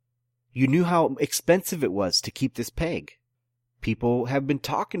 You knew how expensive it was to keep this peg. People have been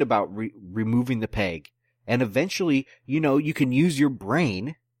talking about removing the peg. And eventually, you can use your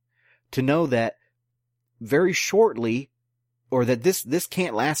brain to know that very shortly, or that this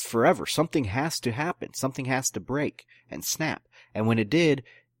can't last forever. Something has to happen. Something has to break and snap. And when it did,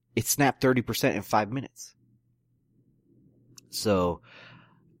 it snapped 30% in 5 minutes. So,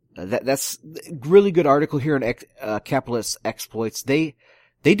 that's a really good article here on Capitalist Exploits. They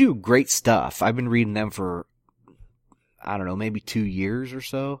do great stuff. I've been reading them for, I don't know, maybe 2 years or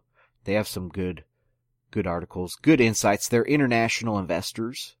so. They have some good articles, good insights. They're international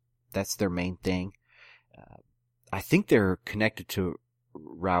investors. That's their main thing. I think they're connected to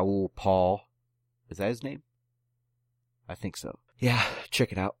Raoul Paul. Is that his name? I think so. Yeah,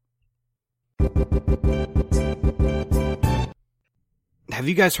 check it out. Have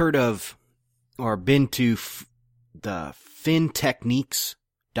you guys heard of or been to the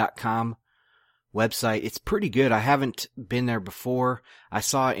fintechniques.com website? It's pretty good. I haven't been there before. I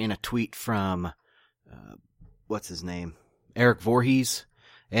saw it in a tweet from, what's his name? Eric Voorhees.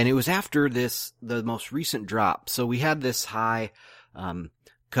 And it was after the most recent drop. So we had this high,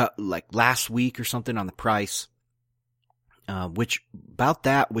 cut like last week or something on the price. Which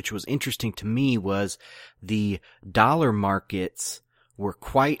was interesting to me was the dollar markets were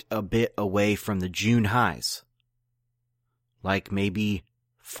quite a bit away from the June highs. Like maybe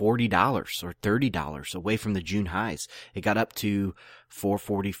 $40 or $30 away from the June highs. It got up to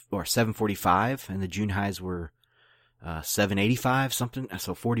 $4.40 or $7.45 and the June highs were $7.85 something,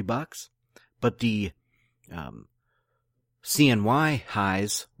 so $40. But the CNY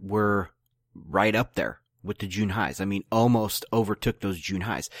highs were right up there with the June highs. I mean, almost overtook those June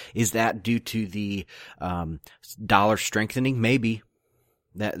highs. Is that due to the dollar strengthening? Maybe.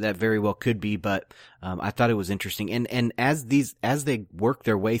 That very well could be, but I thought it was interesting. And as they work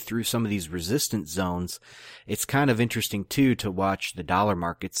their way through some of these resistance zones, it's kind of interesting too to watch the dollar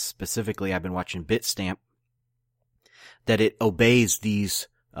markets. Specifically, I've been watching Bitstamp, that it obeys these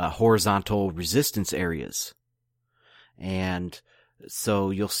horizontal resistance areas. And so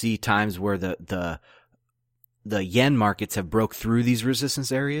you'll see times where the yen markets have broke through these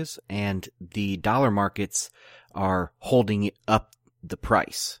resistance areas and the dollar markets are holding up the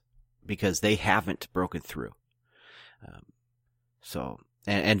price because they haven't broken through.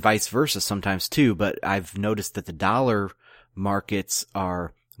 And vice versa sometimes too, but I've noticed that the dollar markets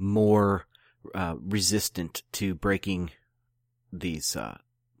are more resistant to breaking these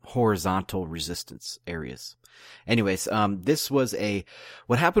horizontal resistance areas. Anyways,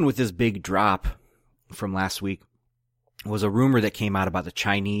 what happened with this big drop from last week was a rumor that came out about the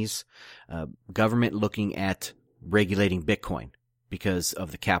Chinese government looking at regulating Bitcoin because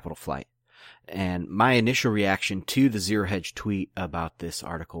of the capital flight. And my initial reaction to the Zero Hedge tweet about this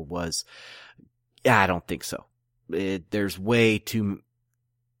article was, I don't think so. There's way too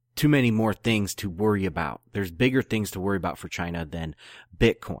many more things to worry about. There's bigger things to worry about for China than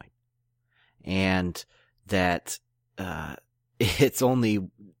Bitcoin. And that it's only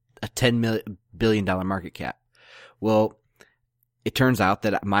a $10 billion market cap. Well, it turns out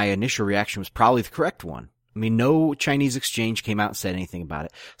that my initial reaction was probably the correct one. I mean, no Chinese exchange came out and said anything about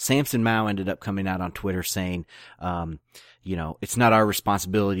it. Samson Mao ended up coming out on Twitter saying, it's not our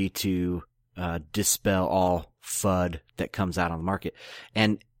responsibility to dispel all FUD that comes out on the market.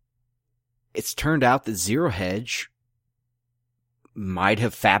 And it's turned out that Zero Hedge might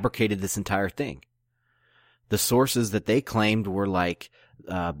have fabricated this entire thing. The sources that they claimed were like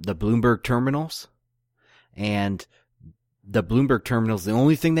the Bloomberg terminals, and the Bloomberg terminals, the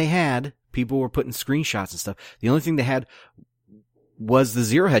only thing they had, people were putting screenshots and stuff, the only thing they had was the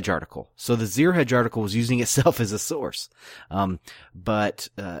Zero Hedge article. So the Zero Hedge article was using itself as a source. But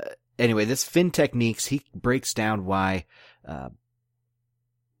anyway, this FinTechniques, he breaks down why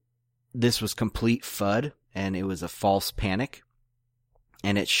this was complete FUD and it was a false panic.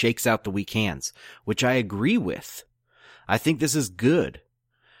 And it shakes out the weak hands, which I agree with. I think this is good.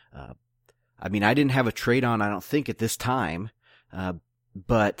 I mean, I didn't have a trade on, I don't think, at this time,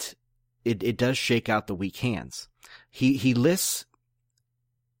 but it does shake out the weak hands. He lists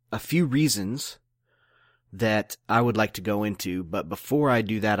a few reasons that I would like to go into, but before I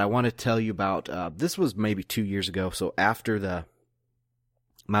do that, I want to tell you about, this was maybe 2 years ago, so after the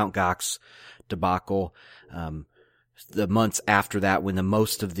Mt. Gox debacle, the months after that, when the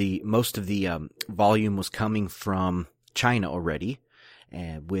most of the volume was coming from China already,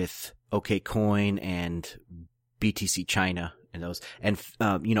 with OKCoin and BTC China in those. And,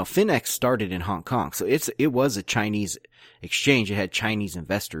 Finex started in Hong Kong. So it was a Chinese exchange. It had Chinese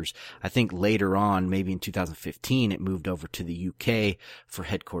investors. I think later on, maybe in 2015, it moved over to the UK for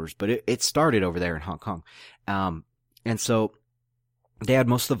headquarters, but it started over there in Hong Kong. And so they had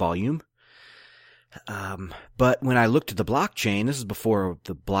most of the volume. But when I looked at the blockchain, this is before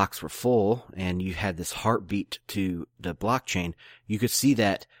the blocks were full and you had this heartbeat to the blockchain, you could see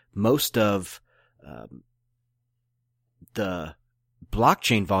that most of, the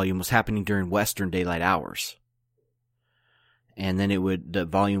blockchain volume was happening during Western daylight hours. And then the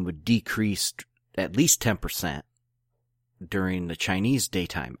volume would decrease at least 10% during the Chinese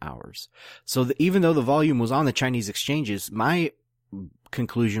daytime hours. So even though the volume was on the Chinese exchanges, my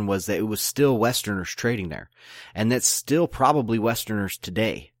conclusion was that it was still Westerners trading there. And that's still probably Westerners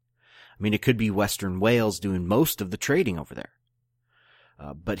today. I mean, it could be Western whales doing most of the trading over there.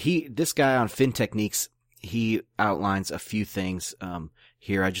 But this guy on FinTechniques, he outlines a few things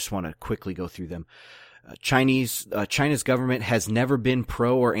here. I just want to quickly go through them. China's government has never been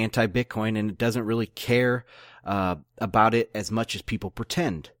pro or anti-Bitcoin, and it doesn't really care about it as much as people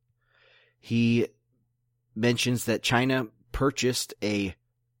pretend. He mentions that China purchased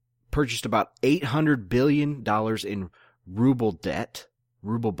about $800 billion in ruble debt,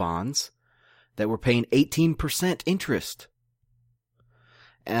 ruble bonds, that were paying 18% interest.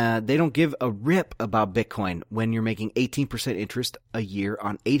 They don't give a rip about Bitcoin when you're making 18% interest a year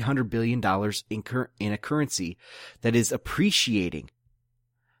on $800 billion in a currency that is appreciating.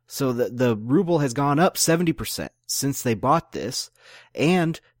 So the ruble has gone up 70% since they bought this,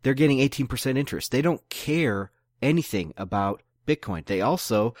 and they're getting 18% interest. They don't care anything about Bitcoin. They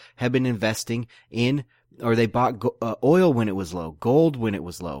also have been investing they bought oil when it was low, gold when it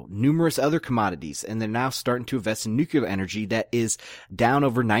was low, numerous other commodities, and they're now starting to invest in nuclear energy that is down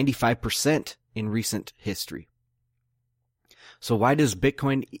over 95% in recent history. So why does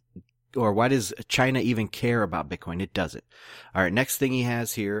China even care about Bitcoin? It doesn't. All right, next thing he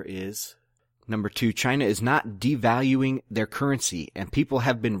has here is number 2. China is not devaluing their currency, and people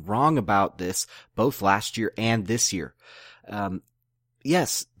have been wrong about this both last year and this year.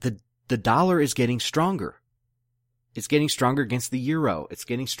 Yes, the dollar is getting stronger. It's getting stronger against the euro. It's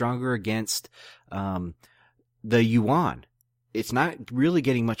getting stronger against the yuan. It's not really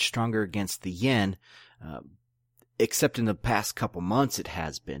getting much stronger against the yen, except in the past couple months it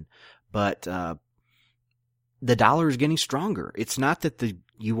has been. But the dollar is getting stronger. It's not that the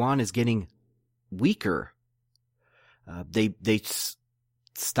yuan is getting weaker. They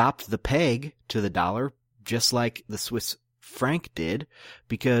stopped the peg to the dollar just like the Swiss franc did,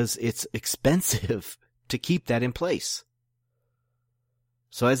 because it's expensive to keep that in place.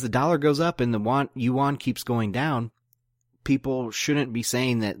 So as the dollar goes up and the yuan keeps going down, people shouldn't be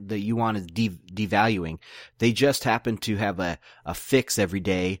saying that the yuan is devaluing. They just happen to have a fix every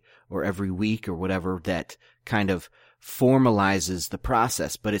day or every week or whatever that kind of formalizes the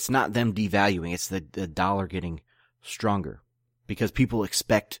process, but it's not them devaluing. It's the dollar getting stronger because people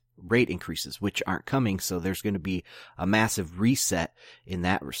expect rate increases, which aren't coming. So there's going to be a massive reset in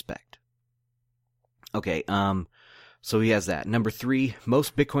that respect. Okay. So he has that. Number 3,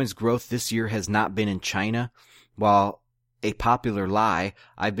 most Bitcoin's growth this year has not been in China. While a popular lie,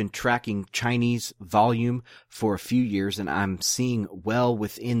 I've been tracking Chinese volume for a few years, and I'm seeing well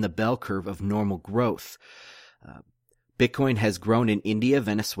within the bell curve of normal growth. Bitcoin has grown in India,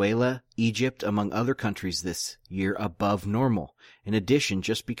 Venezuela, Egypt, among other countries this year above normal. In addition,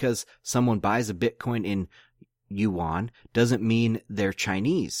 just because someone buys a Bitcoin in yuan doesn't mean they're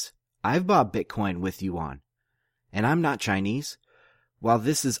Chinese. I've bought Bitcoin with yuan, and I'm not Chinese. While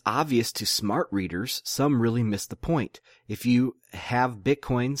this is obvious to smart readers, some really miss the point. If you have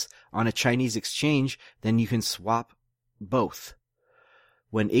Bitcoins on a Chinese exchange, then you can swap both.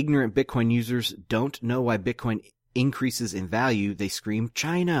 When ignorant Bitcoin users don't know why Bitcoin increases in value, they scream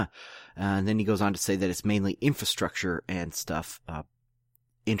China. And then he goes on to say that it's mainly infrastructure and stuff,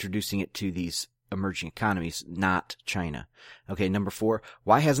 introducing it to these emerging economies, not China. Okay, number 4,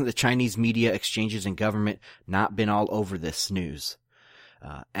 why hasn't the Chinese media, exchanges, and government not been all over this news?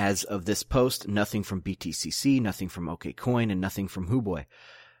 As of this post, nothing from BTCC, nothing from OKCoin, and nothing from Huobi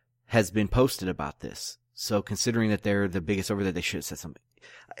has been posted about this. So considering that they're the biggest over there, they should have said something.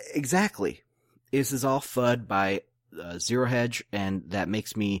 Exactly. This is all FUD by Zero Hedge, and that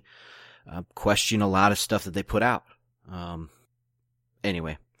makes me question a lot of stuff that they put out.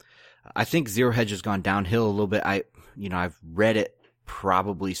 Anyway, I think Zero Hedge has gone downhill a little bit. I've read it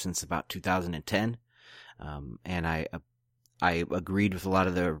probably since about 2010, and I agreed with a lot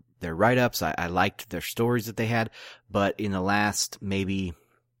of their write-ups. I liked their stories that they had, but in the last maybe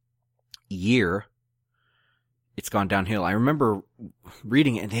year, it's gone downhill. I remember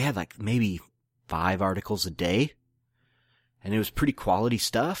reading it and they had like maybe 5 articles a day and it was pretty quality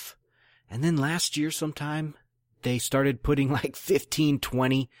stuff. And then last year sometime they started putting like 15,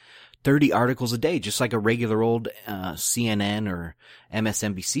 20, 30 articles a day, just like a regular old CNN or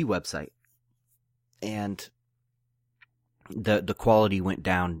MSNBC website. And the quality went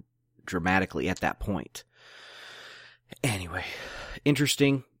down dramatically at that point. Anyway,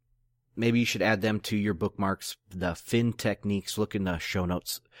 interesting. Maybe you should add them to your bookmarks. The Fin Techniques. Look in the show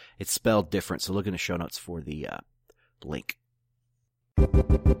notes. It's spelled different, so look in the show notes for the link.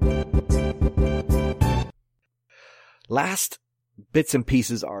 Last bits and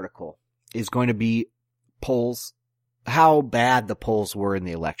pieces article is going to be polls, how bad the polls were in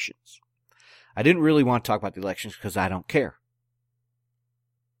the elections. I didn't really want to talk about the elections because I don't care.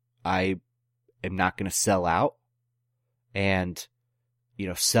 I am not going to sell out and,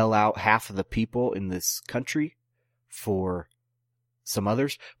 sell out half of the people in this country for some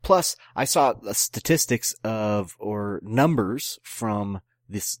others. Plus, I saw statistics or numbers from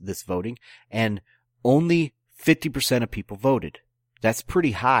this voting, and only 50% of people voted. That's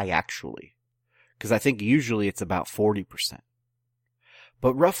pretty high, actually, because I think usually it's about 40%.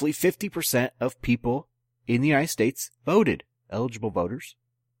 But roughly 50% of people in the United States voted, eligible voters.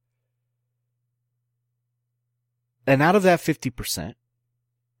 And out of that 50%,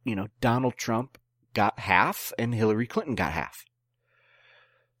 Donald Trump got half and Hillary Clinton got half.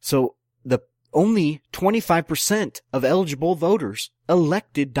 So the only 25% of eligible voters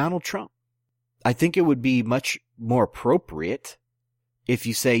elected Donald Trump. I think it would be much more appropriate if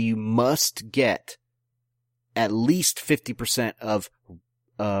you say you must get at least 50% of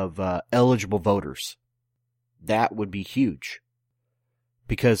eligible voters. That would be huge.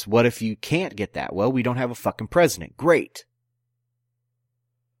 Because what if you can't get that? Well, we don't have a fucking president. Great.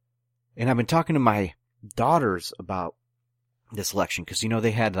 And I've been talking to my daughters about this election because,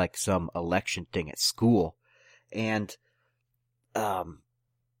 they had like some election thing at school. And I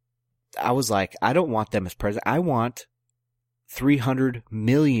was like, I don't want them as president. I want 300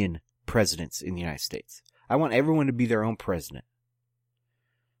 million presidents in the United States. I want everyone to be their own president.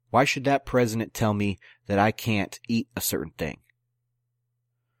 Why should that president tell me that I can't eat a certain thing?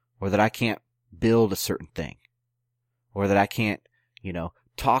 Or that I can't build a certain thing? Or that I can't,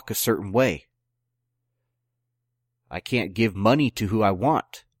 talk a certain way? I can't give money to who I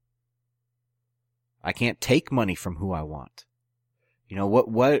want. I can't take money from who I want.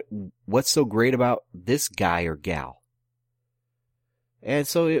 What's so great about this guy or gal? And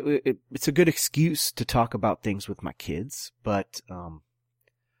so it's a good excuse to talk about things with my kids, but,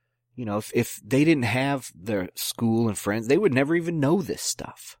 if they didn't have their school and friends, they would never even know this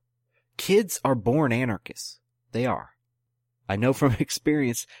stuff. Kids are born anarchists. They are. I know from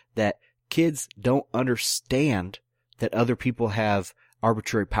experience that kids don't understand that other people have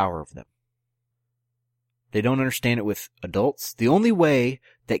arbitrary power of them. They don't understand it with adults. The only way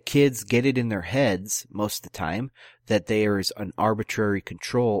that kids get it in their heads most of the time that there is an arbitrary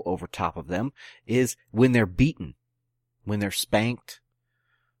control over top of them is when they're beaten, when they're spanked,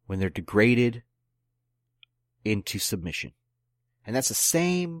 when they're degraded into submission. And that's the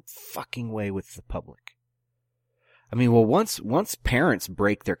same fucking way with the public. I mean, well, once parents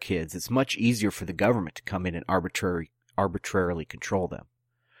break their kids, it's much easier for the government to come in and arbitrarily control them.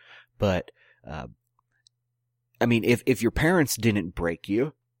 But, if your parents didn't break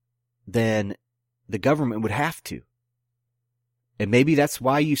you, then the government would have to. And maybe that's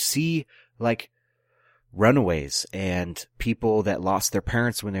why you see, like, runaways and people that lost their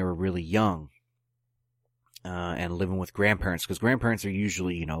parents when they were really young, and living with grandparents, because grandparents are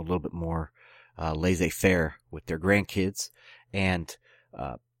usually, a little bit more laissez-faire with their grandkids. And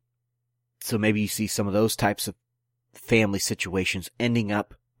so maybe you see some of those types of family situations ending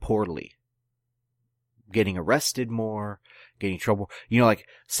up poorly. Getting arrested more, getting in trouble. Like,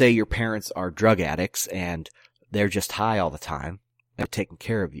 say your parents are drug addicts and they're just high all the time. They're taking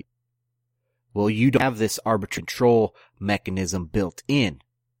care of you. Well, you don't have this arbitrary control mechanism built in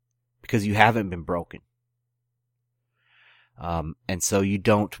because you haven't been broken. And so you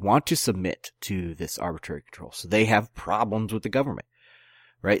don't want to submit to this arbitrary control. So they have problems with the government,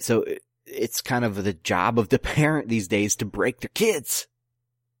 right? So it's kind of the job of the parent these days to break their kids.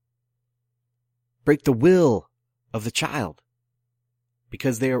 Break the will of the child.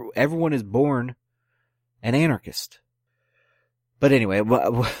 Because everyone is born an anarchist. But anyway,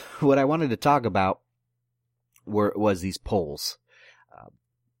 what I wanted to talk about was these polls.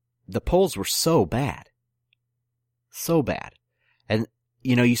 The polls were so bad. So bad. And,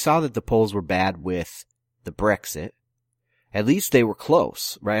 you saw that the polls were bad with the Brexit. At least they were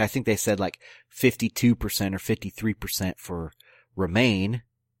close, right? I think they said like 52% or 53% for Remain.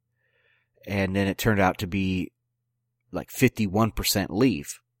 And then it turned out to be like 51%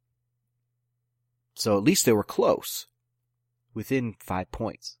 Leave. So at least they were close, within 5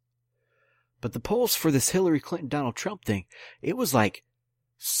 points. But the polls for this Hillary Clinton Donald Trump thing, it was like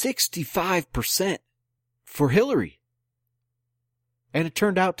 65% for Hillary. And it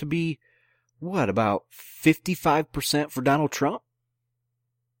turned out to be, about 55% for Donald Trump?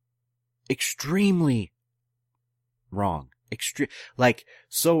 Extremely wrong.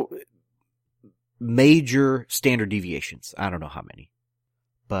 So major standard deviations. I don't know how many.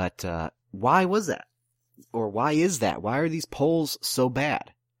 But why was that? Or why is that? Why are these polls so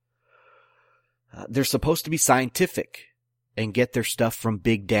bad? They're supposed to be scientific and get their stuff from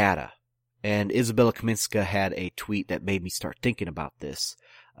big data. And Isabella Kaminska had a tweet that made me start thinking about this.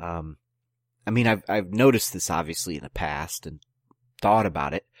 I've noticed this obviously in the past and thought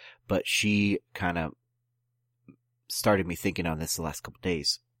about it, but she kind of started me thinking on this the last couple of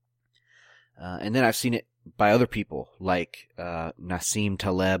days. And then I've seen it by other people, like Nassim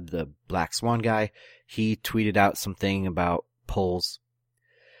Taleb, the Black Swan guy. He tweeted out something about polls.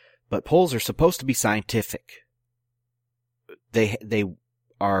 But polls are supposed to be scientific. They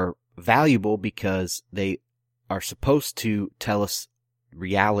are valuable because they are supposed to tell us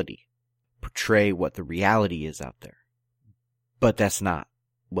reality, portray what the reality is out there. But that's not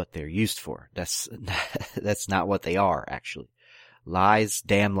what they're used for. That's not what they are, actually. Lies,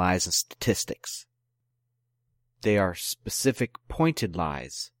 damn lies, and statistics. They are specific, pointed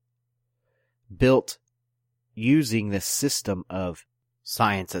lies built using this system of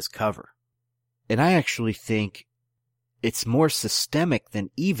science as cover. And I actually think it's more systemic than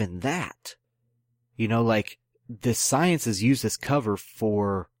even that. The science is used as cover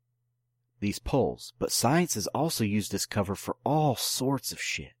for these polls, but science is also used as cover for all sorts of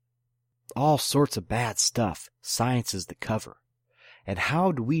shit. All sorts of bad stuff. Science is the cover. And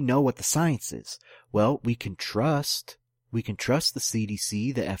how do we know what the science is? Well, we can trust the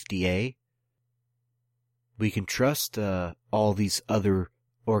CDC, the FDA. We can trust all these other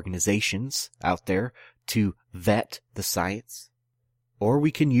organizations out there to vet the science. Or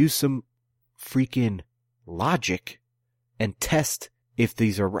we can use some freaking logic and test if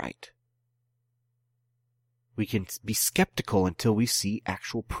these are right. We can be skeptical until we see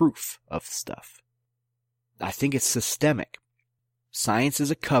actual proof of stuff. I think it's systemic. Science is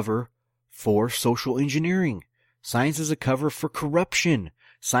a cover for social engineering. Science is a cover for corruption.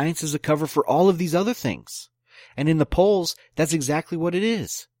 Science is a cover for all of these other things. And in the polls, that's exactly what it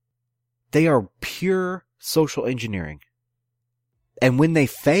is. They are pure social engineering. And when they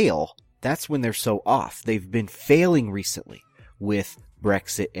fail, that's when they're so off. They've been failing recently with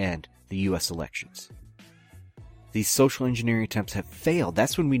Brexit and the US elections. These social engineering attempts have failed.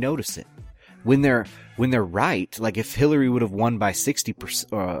 That's when we notice it. When they're right, like if Hillary would have won by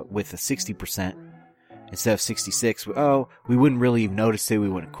 60%, with a 60% instead of 66, we wouldn't really notice it. We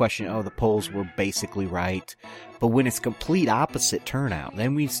wouldn't question it. The polls were basically right. But when it's complete opposite turnout,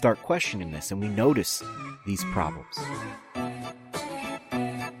 then we start questioning this and we notice these problems.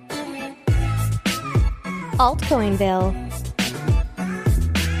 Altcoinville.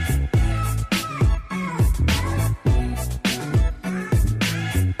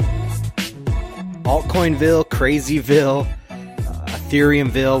 Altcoinville, Crazyville,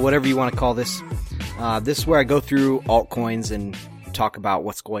 Ethereumville, whatever you want to call this. This is where I go through altcoins and talk about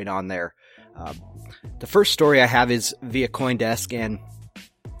what's going on there. The first story I have is via CoinDesk, and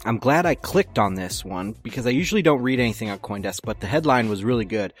I'm glad I clicked on this one because I usually don't read anything on CoinDesk, but the headline was really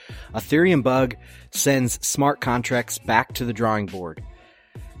good. Ethereum bug sends smart contracts back to the drawing board.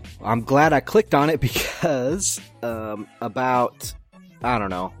 I'm glad I clicked on it because about,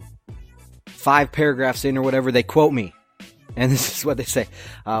 5 paragraphs in or whatever, they quote me. And this is what they say.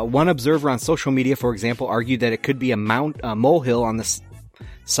 One observer on social media, for example, argued that it could be a molehill on the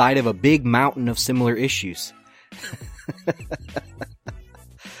side of a big mountain of similar issues.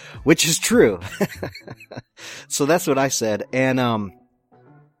 Which is true. So that's what I said. And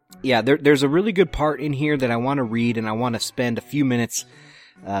there's a really good part in here that I want to read and I want to spend a few minutes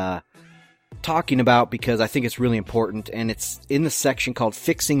talking about because I think it's really important, and it's in the section called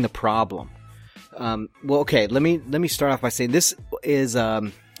Fixing the Problem. Let me start off by saying this is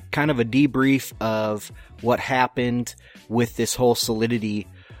kind of a debrief of what happened with this whole Solidity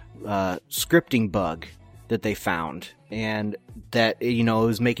scripting bug that they found, and that it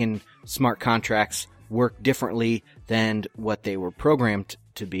was making smart contracts work differently than what they were programmed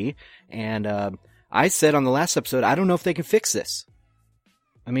to be. And I said on the last episode, I don't know if they can fix this.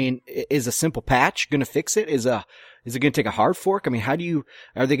 I mean, is a simple patch going to fix it? Is it going to take a hard fork? I mean,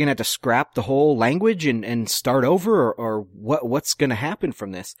 are they going to have to scrap the whole language and start over, or what's going to happen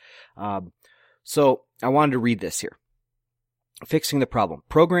from this? So I wanted to read this here. Fixing the problem.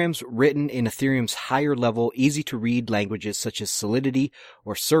 Programs written in Ethereum's higher level, easy to read languages such as Solidity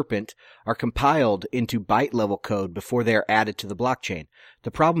or Serpent are compiled into byte level code before they are added to the blockchain. The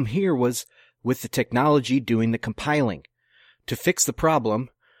problem here was with the technology doing the compiling. To fix the problem,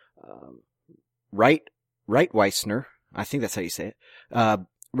 Reitweissner, I think that's how you say it,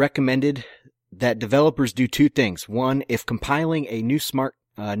 recommended that developers do two things. One, if compiling a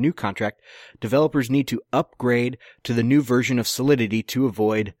new contract, developers need to upgrade to the new version of Solidity to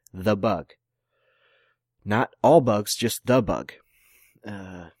avoid the bug. Not all bugs, just the bug.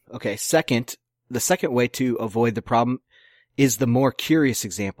 Okay, the second way to avoid the problem is the more curious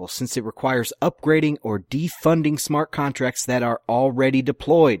example, since it requires upgrading or defunding smart contracts that are already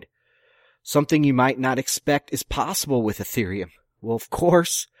deployed. Something you might not expect is possible with Ethereum. Well, of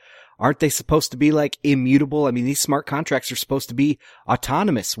course. Aren't they supposed to be like immutable? I mean, these smart contracts are supposed to be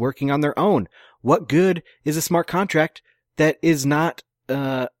autonomous, working on their own. What good is a smart contract that is not,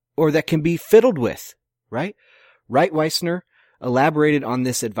 or that can be fiddled with, right? Reitweissner elaborated on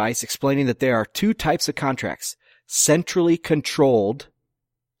this advice, explaining that there are two types of contracts: centrally controlled,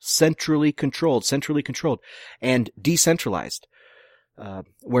 and decentralized,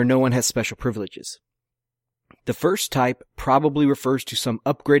 where no one has special privileges. The first type probably refers to some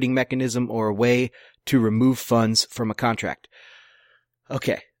upgrading mechanism or a way to remove funds from a contract.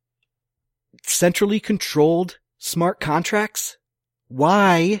 Okay. Centrally controlled smart contracts?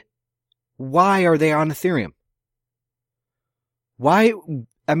 Why are they on Ethereum? Why?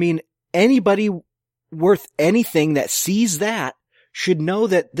 I mean, anybody worth anything that sees that should know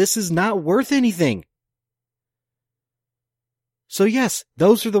that this is not worth anything. So yes,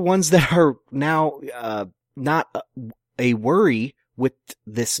 those are the ones that are now, not a worry with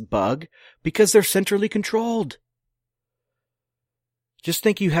this bug because they're centrally controlled. Just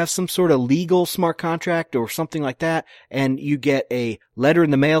think you have some sort of legal smart contract or something like that, and you get a letter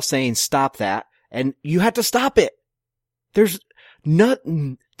in the mail saying stop that, and you have to stop it. There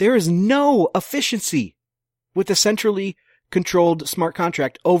is no efficiency with a centrally controlled smart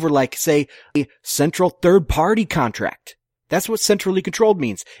contract over, like, say, a central third party contract. That's what centrally controlled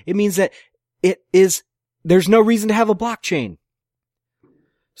means. It means that there's no reason to have a blockchain.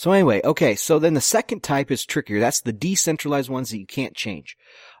 So anyway, okay, so then the second type is trickier. That's the decentralized ones that you can't change.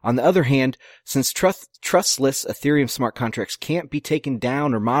 On the other hand, since trustless Ethereum smart contracts can't be taken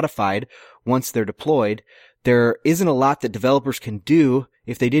down or modified once they're deployed, there isn't a lot that developers can do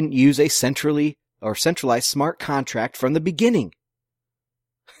if they didn't use a centralized smart contract from the beginning.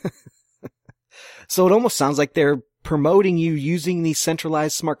 So it almost sounds like they're promoting you using these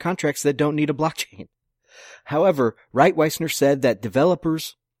centralized smart contracts that don't need a blockchain. However, Reitweissner said that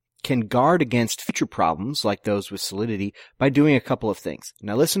developers can guard against future problems like those with Solidity by doing a couple of things.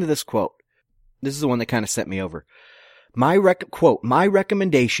 Now listen to this quote. This is the one that kind of set me over. My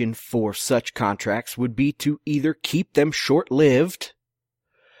recommendation for such contracts would be to either keep them short-lived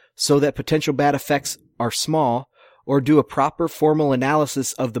so that potential bad effects are small, or do a proper formal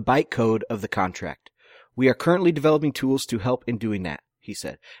analysis of the bytecode of the contract. We are currently developing tools to help in doing that, he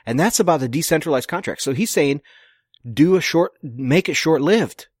said. And that's about the decentralized contract. So he's saying, make it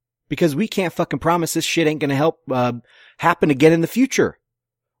short-lived, because we can't fucking promise this shit ain't going to help, happen again in the future.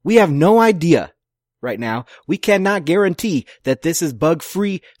 We have no idea right now. We cannot guarantee that this is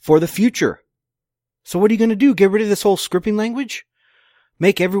bug-free for the future. So what are you going to do? Get rid of this whole scripting language?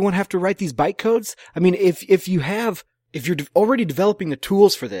 Make everyone have to write these bytecodes? I mean, if you're already developing the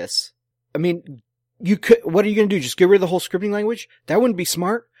tools for this, I mean, what are you going to do? Just get rid of the whole scripting language? That wouldn't be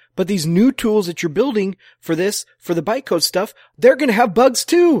smart. But these new tools that you're building for this, for the bytecode stuff, they're going to have bugs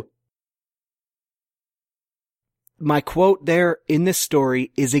too. My quote there in this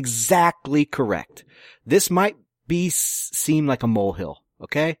story is exactly correct. This might seem like a molehill,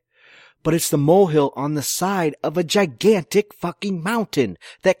 okay? But it's the molehill on the side of a gigantic fucking mountain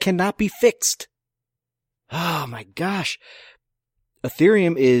that cannot be fixed. Oh my gosh.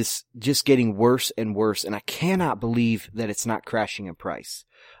 Ethereum is just getting worse and worse, and I cannot believe that it's not crashing in price.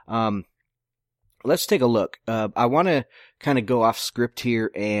 Let's take a look. I want to kind of go off script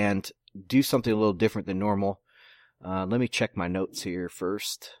here and do something a little different than normal. Let me check my notes here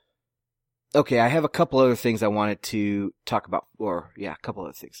first. Okay, I have a couple other things I wanted to talk about, a couple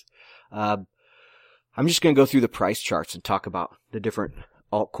other things. I'm just going to go through the price charts and talk about the different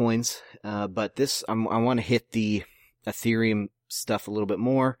altcoins. But I want to hit the Ethereum stuff a little bit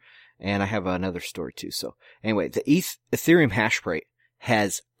more, and I have another story too. So anyway, the Ethereum hash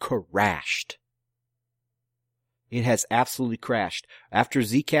has crashed. It has absolutely crashed. After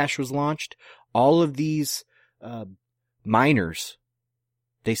Zcash was launched, all of these miners,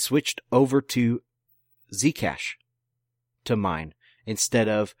 they switched over to Zcash to mine instead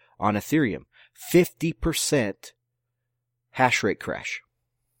of on Ethereum. 50% hash rate crash.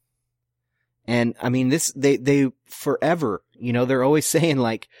 And I mean, they forever, they're always saying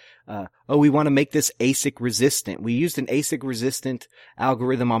like, we want to make this ASIC resistant. We used an ASIC resistant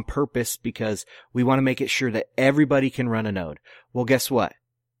algorithm on purpose because we want to make it sure that everybody can run a node. Well, guess what?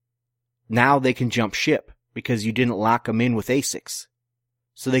 Now they can jump ship because you didn't lock them in with ASICs.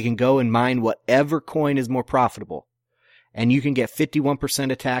 So they can go and mine whatever coin is more profitable. And you can get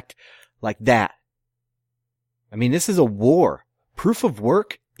 51% attacked like that. I mean, this is a war. Proof of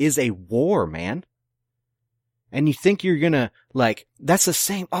work is a war, man. And you think you're gonna, that's the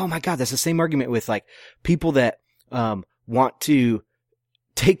same, oh my God, that's the same argument with, people that, want to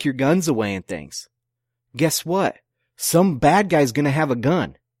take your guns away and things. Guess what? Some bad guy's gonna have a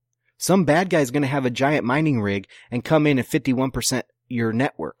gun. Some bad guy's gonna have a giant mining rig and come in and 51% your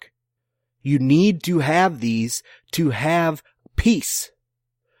network. You need to have these to have peace.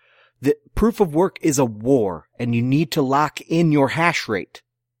 The proof of work is a war, and you need to lock in your hash rate.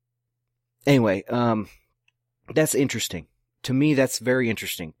 Anyway, that's interesting. To me, that's very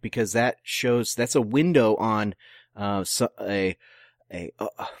interesting because that shows, that's a window on, a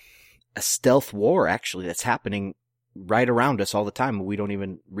stealth war actually that's happening right around us all the time. We don't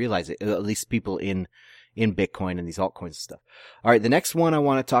even realize it, at least people in Bitcoin and these altcoins and stuff. All right. The next one I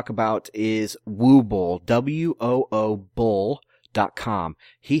want to talk about is Woobull, WOObull.com.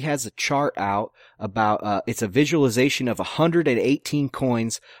 He has a chart out about, it's a visualization of 118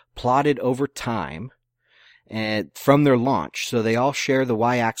 coins plotted over time and from their launch. So they all share the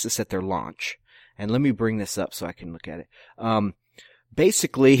y-axis at their launch. And let me bring this up so I can look at it.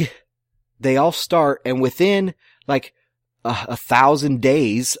 Basically they all start and within 1,000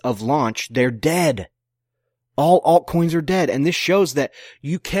 days of launch, they're dead. All altcoins are dead. And this shows that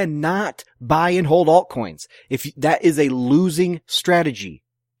you cannot buy and hold altcoins. If that is a losing strategy.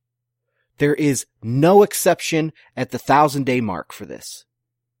 There is no exception at the 1,000-day mark for this.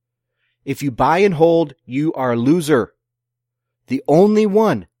 If you buy and hold, you are a loser. The only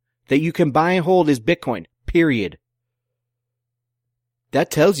one that you can buy and hold is Bitcoin, period.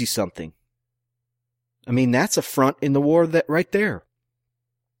 That tells you something. I mean, that's a front in the war that right there.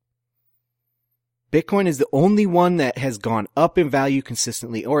 Bitcoin is the only one that has gone up in value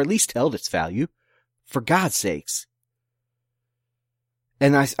consistently, or at least held its value, for God's sakes.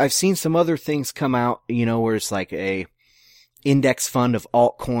 And I've seen some other things come out, where it's like a index fund of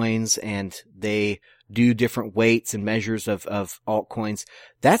altcoins and they do different weights and measures of altcoins.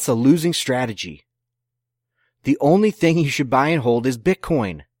 That's a losing strategy. The only thing you should buy and hold is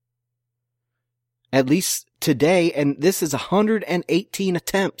Bitcoin. At least today, and this is 118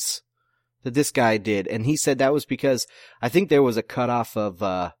 attempts that this guy did. And he said that was because I think there was a cutoff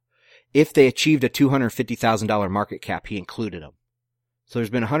of, if they achieved a $250,000 market cap, he included them. So there's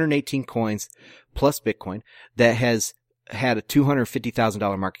been 118 coins plus Bitcoin that has had a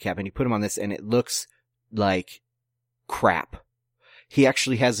 $250,000 market cap, and he put them on this and it looks like crap. He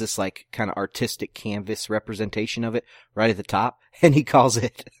actually has this kind of artistic canvas representation of it right at the top, and he calls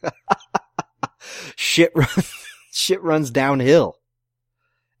it shit runs downhill.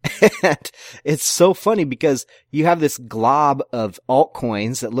 And it's so funny because you have this glob of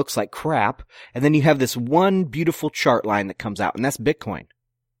altcoins that looks like crap, and then you have this one beautiful chart line that comes out, and that's Bitcoin.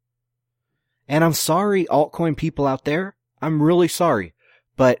 And I'm sorry, altcoin people out there. I'm really sorry.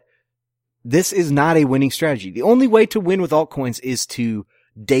 But this is not a winning strategy. The only way to win with altcoins is to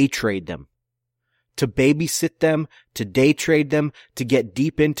day trade them. To babysit them, to day trade them, to get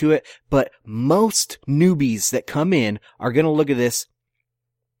deep into it. But most newbies that come in are going to look at this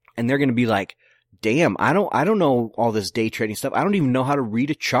and they're going to be like, damn, I don't know all this day trading stuff. I don't even know how to read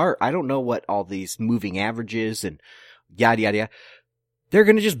a chart. I don't know what all these moving averages and yada, yada, yada. They're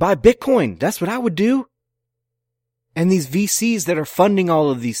going to just buy Bitcoin. That's what I would do. And these VCs that are funding all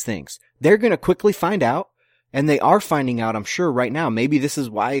of these things, they're going to quickly find out. And they are finding out, I'm sure, right now. Maybe this is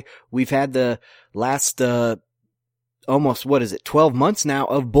why we've had the last, almost, 12 months now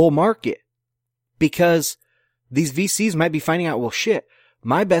of bull market. Because these VCs might be finding out, well, shit,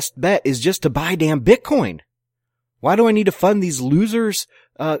 my best bet is just to buy damn Bitcoin. Why do I need to fund these losers,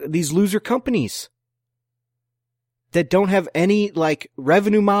 these loser companies that don't have any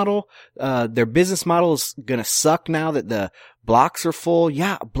revenue model? Their business model is going to suck now that the blocks are full.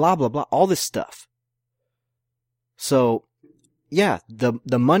 Yeah, blah, blah, blah, all this stuff. So yeah,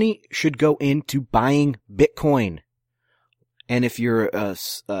 the money should go into buying Bitcoin. And if you're a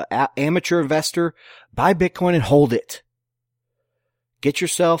amateur investor, buy Bitcoin and hold it. Get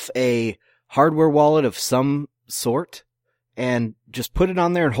yourself a hardware wallet of some sort and just put it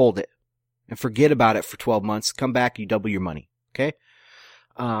on there and hold it and forget about it for 12 months. Come back, you double your money. Okay.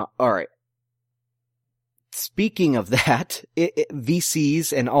 All right. Speaking of that,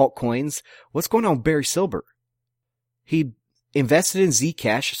 VCs and altcoins, what's going on with Barry Silbert? He invested in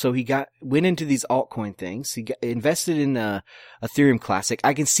Zcash, so he went into these altcoin things. He invested in Ethereum Classic.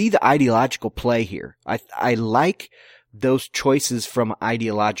 I can see the ideological play here. I like those choices from an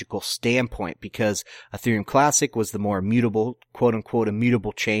ideological standpoint because Ethereum Classic was the more immutable, quote unquote,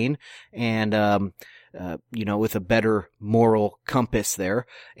 immutable chain, and with a better moral compass there.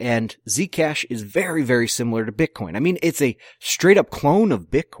 And Zcash is very, very similar to Bitcoin. I mean, it's a straight up clone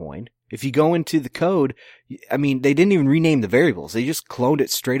of Bitcoin. If you go into the code, I mean, they didn't even rename the variables. They just cloned it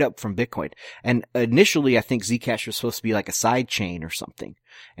straight up from Bitcoin. And initially, I think Zcash was supposed to be like a side chain or something.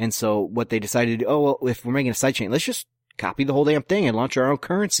 And so what they decided to do, well, if we're making a side chain, let's just copy the whole damn thing and launch our own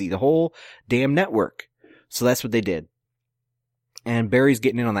currency, the whole damn network. So that's what they did. And Barry's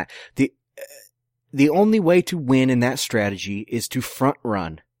getting in on that. The only way to win in that strategy is to front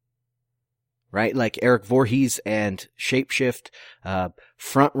run, right? Like Eric Voorhees and Shapeshift,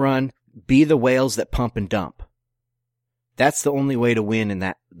 front run, be the whales that pump and dump. That's the only way to win in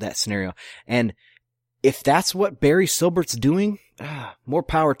that scenario. And if that's what Barry Silbert's doing, more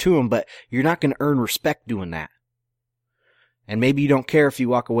power to him, but you're not going to earn respect doing that. And maybe you don't care if you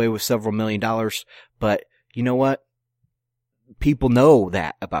walk away with several $1 million, but you know what? People know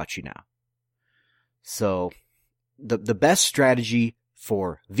that about you now. So the best strategy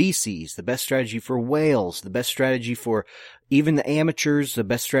for VCs, the best strategy for whales, the best strategy for even the amateurs, the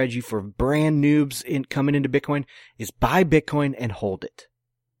best strategy for brand noobs coming into Bitcoin is buy Bitcoin and hold it.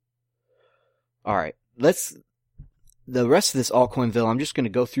 All right. The rest of this altcoinville, I'm just going to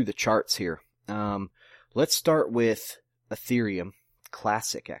go through the charts here. Let's start with Ethereum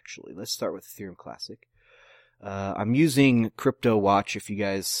Classic, actually. Let's start with Ethereum Classic. I'm using Crypto Watch if you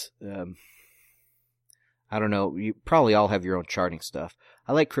guys, I don't know. You probably all have your own charting stuff.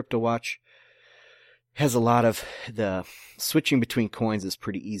 I like Crypto Watch. Has a lot of the switching between coins is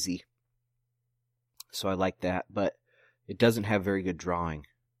pretty easy. So I like that, but it doesn't have very good drawing.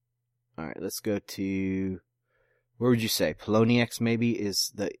 All right, let's go to, where would you say? Poloniex maybe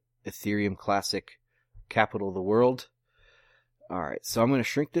is the Ethereum Classic capital of the world. All right, so I'm going to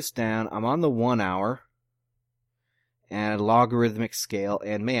shrink this down. I'm on the 1 hour and logarithmic scale.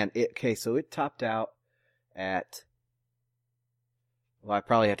 And man, so it topped out at, well, I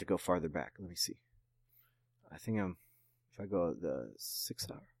probably have to go farther back. Let me see. I think if I go the 6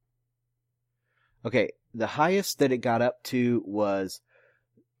 hour. Okay, the highest that it got up to was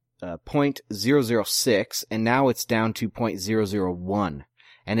 0.006, and now it's down to 0.001,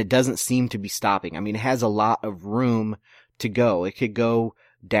 and it doesn't seem to be stopping. I mean, it has a lot of room to go. It could go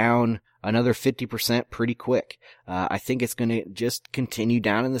down another 50% pretty quick. I think it's going to just continue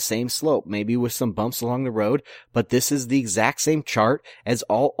down in the same slope, maybe with some bumps along the road, but this is the exact same chart as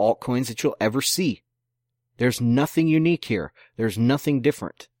all altcoins that you'll ever see. There's nothing unique here. There's nothing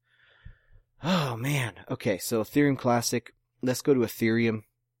different. Oh man. Okay, so Ethereum Classic. Let's go to Ethereum.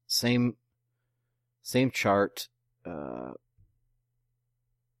 Same chart.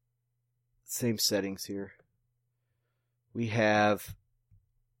 Same settings here. We have,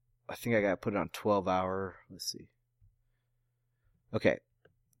 I think I got to put it on 12 hour. Let's see. Okay.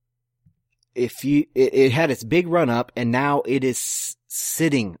 It had its big run up and now it is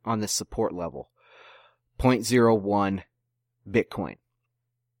sitting on the support level. 0.01 Bitcoin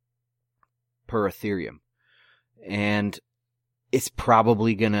per Ethereum. And it's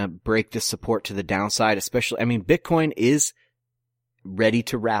probably going to break the support to the downside, especially, I mean, Bitcoin is ready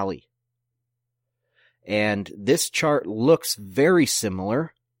to rally. And this chart looks very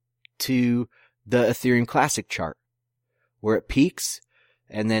similar to the Ethereum Classic chart, where it peaks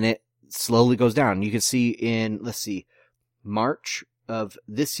and then it slowly goes down. You can see in, let's see, March of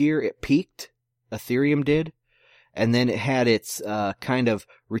this year, it peaked. Ethereum did. And then it had its kind of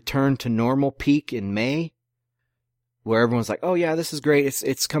return to normal peak in May, where everyone's like, oh yeah, this is great.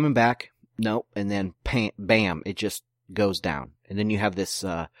 It's coming back. Nope. And then bam, it just goes down. And then you have this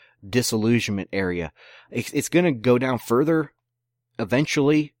disillusionment area. It's going to go down further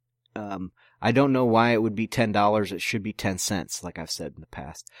eventually. I don't know why it would be $10. It should be 10 cents, like I've said in the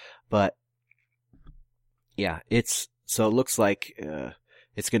past. But yeah, so it looks like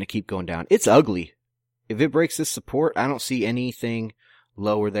it's going to keep going down. It's ugly. If it breaks this support, I don't see anything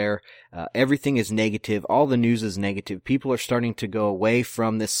lower there. Everything is negative. All the news is negative. People are starting to go away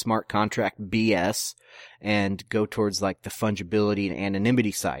from this smart contract BS and go towards like the fungibility and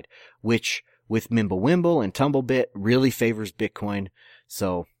anonymity side, which with Mimblewimble and Tumblebit really favors Bitcoin.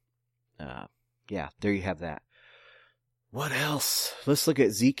 So, yeah, there you have that. What else? Let's look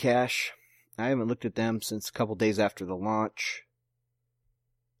at Zcash. I haven't looked at them since a couple days after the launch.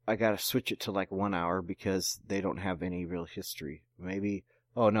 I gotta switch it to like 1 hour because they don't have any real history. Maybe,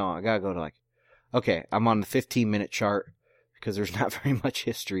 oh no, I gotta go to okay, I'm on the 15-minute chart because there's not very much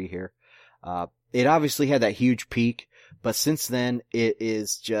history here. It obviously had that huge peak, but since then it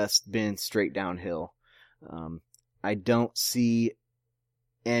is just been straight downhill. I don't see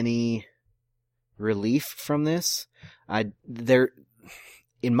any relief from this.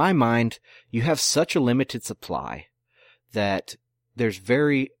 In my mind, you have such a limited supply that there's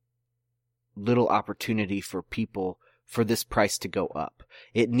very little opportunity for this price to go up.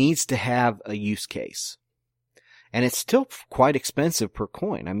 It needs to have a use case. And it's still quite expensive per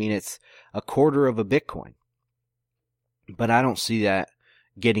coin. I mean, it's a quarter of a Bitcoin. But I don't see that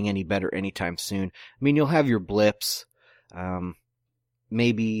getting any better anytime soon. I mean, you'll have your blips.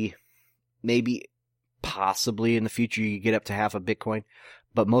 Maybe possibly in the future you get up to half a Bitcoin.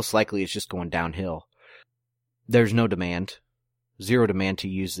 But most likely it's just going downhill. There's no demand. Zero demand to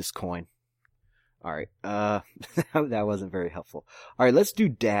use this coin. All right. That wasn't very helpful. All right, let's do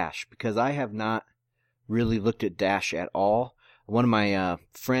Dash because I have not really looked at Dash at all. One of my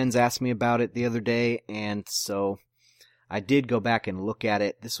friends asked me about it the other day, and so I did go back and look at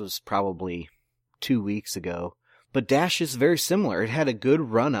it. This was probably 2 weeks ago. But Dash is very similar. It had a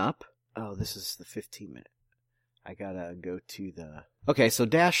good run up. Oh, this is the 15-minute. I gotta go to the... Okay, so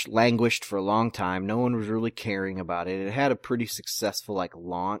Dash languished for a long time. No one was really caring about it. It had a pretty successful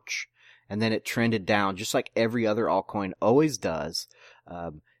launch, and then it trended down, just like every other altcoin always does.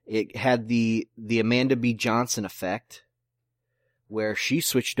 It had the Amanda B. Johnson effect, where she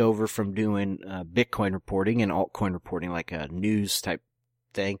switched over from doing Bitcoin reporting and altcoin reporting, like a news type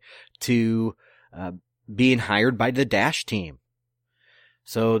thing, to being hired by the Dash team.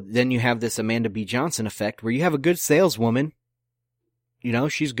 So then you have this Amanda B. Johnson effect where you have a good saleswoman. You know,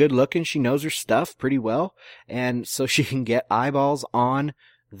 she's good looking. She knows her stuff pretty well. And so she can get eyeballs on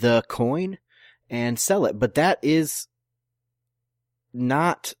the coin and sell it. But that is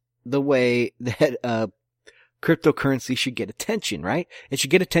not the way that cryptocurrency should get attention, right? It should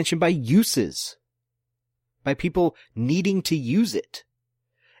get attention by uses, by people needing to use it.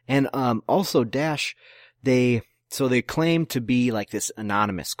 And also Dash, they claim to be like this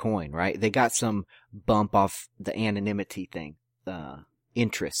anonymous coin, right? They got some bump off the anonymity thing,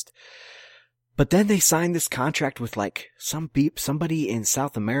 interest. But then they signed this contract with somebody in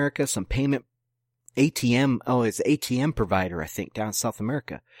South America, some payment ATM. Oh, it's ATM provider, I think, down in South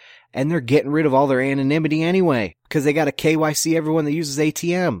America. And they're getting rid of all their anonymity anyway, because they got to KYC everyone that uses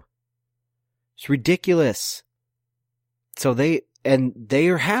ATM. It's ridiculous. So they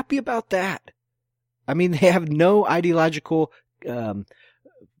are happy about that. I mean, they have no ideological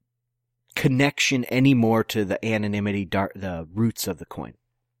connection anymore to the anonymity, the roots of the coin.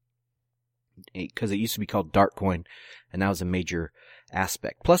 Because it used to be called dark coin, and that was a major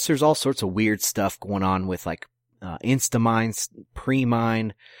aspect. Plus, there's all sorts of weird stuff going on with Instamine,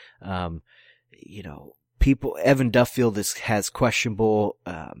 pre-mine. People. Evan Duffield has questionable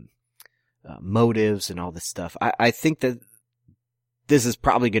motives and all this stuff. I think that this is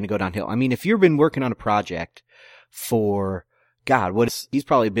probably going to go downhill. I mean, if you've been working on a project for, he's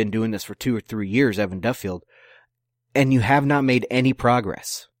probably been doing this for 2 or 3 years, Evan Duffield, and you have not made any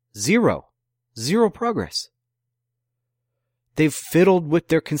progress. Zero progress. They've fiddled with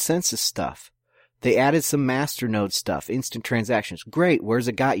their consensus stuff. They added some masternode stuff, instant transactions. Great. Where's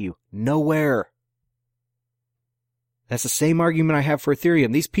it got you? Nowhere. That's the same argument I have for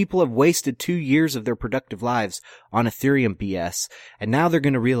Ethereum. These people have wasted 2 years of their productive lives on Ethereum BS, and now they're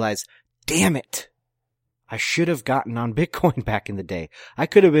going to realize, damn it, I should have gotten on Bitcoin back in the day. I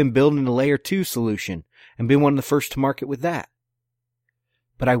could have been building a layer 2 solution and been one of the first to market with that.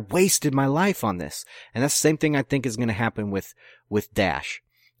 But I wasted my life on this. And that's the same thing I think is going to happen with Dash.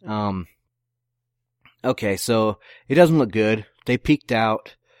 Okay, so it doesn't look good. They peaked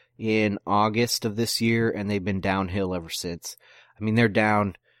out in August of this year, and they've been downhill ever since. I mean, they're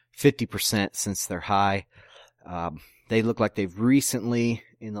down 50% since their high. They look like they've recently,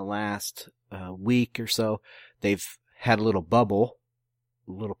 in the last week or so, they've had a little bubble,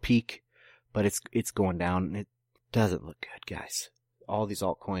 a little peak, but it's going down. It doesn't look good, guys. All these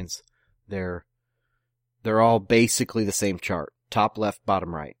altcoins, they're all basically the same chart. Top left,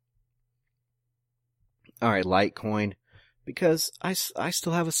 bottom right. All right, Litecoin because I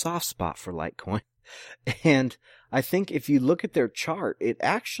still have a soft spot for Litecoin. And I think if you look at their chart, it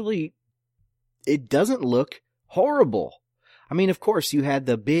doesn't look horrible. I mean, of course, you had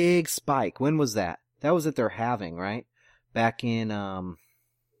the big spike. When was that? That was at their halving, right? Back in,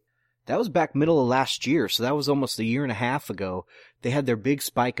 that was back middle of last year. So that was almost a year and a half ago. They had their big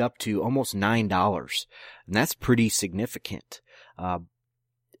spike up to almost $9. And that's pretty significant.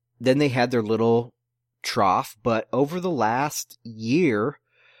 Then they had their little trough, but over the last year,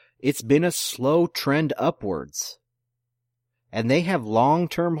 it's been a slow trend upwards. And they have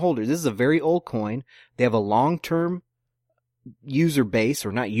long-term holders. This is a very old coin. They have a long-term user base,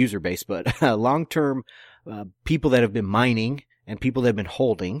 or not user base, but long-term people that have been mining and people that have been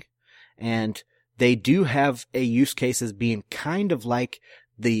holding. And they do have a use case as being kind of like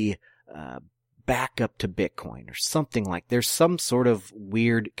the backup to Bitcoin or something like. There's some sort of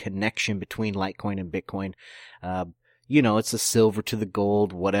weird connection between Litecoin and Bitcoin. It's a silver to the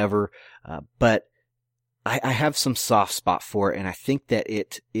gold, whatever. But I have some soft spot for it, and I think that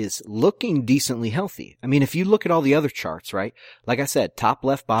it is looking decently healthy. I mean, if you look at all the other charts, right? Like I said, top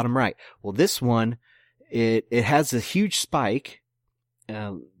left, bottom right. Well, this one, it has a huge spike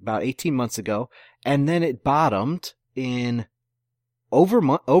about 18 months ago, and then it bottomed in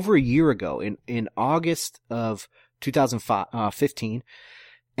over a year ago, in August of 2015,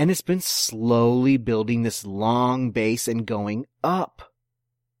 and it's been slowly building this long base and going up.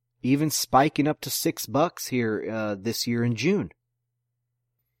 Even spiking up to $6 here this year in June.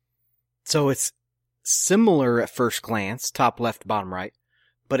 So it's similar at first glance, top left, bottom right,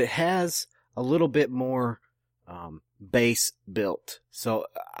 but it has a little bit more base built. So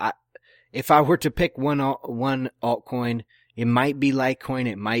if I were to pick one altcoin, it might be Litecoin,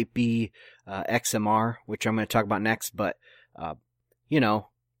 it might be XMR, which I'm going to talk about next, but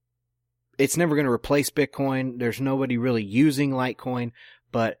it's never going to replace Bitcoin. There's nobody really using Litecoin,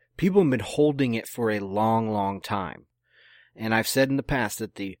 but people have been holding it for a long, long time. And I've said in the past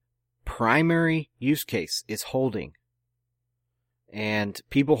that the primary use case is holding. And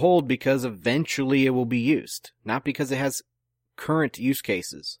people hold because eventually it will be used. Not because it has current use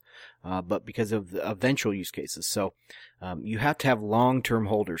cases, but because of the eventual use cases. So you have to have long-term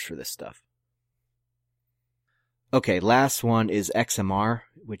holders for this stuff. Okay, last one is XMR,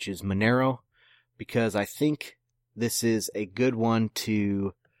 which is Monero, because I think this is a good one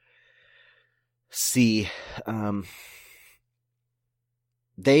to see.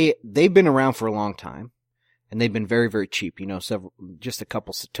 They've been around for a long time, and they've been very, very cheap. Just a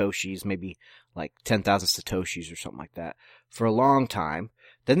couple Satoshis, maybe like 10,000 Satoshis or something like that for a long time.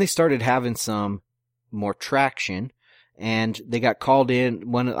 Then they started having some more traction, and they got called in. It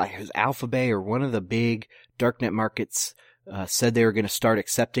was Alphabet or one of the big darknet markets said they were going to start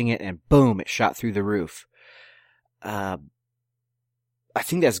accepting it, and boom, it shot through the roof. I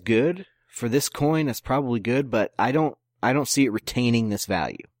think that's good for this coin. That's probably good, but I don't see it retaining this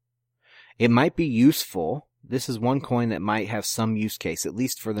value. It might be useful. This is one coin that might have some use case, at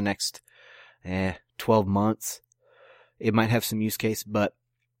least for the next 12 months. It might have some use case, but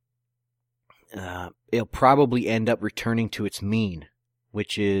it'll probably end up returning to its mean,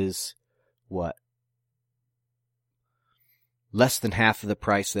 which is what? Less than half of the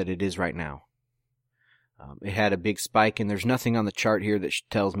price that it is right now. It had a big spike, and there's nothing on the chart here that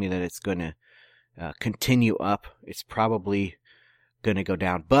tells me that it's going to continue up. It's probably going to go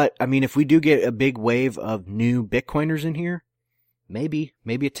down. But, I mean, if we do get a big wave of new Bitcoiners in here, maybe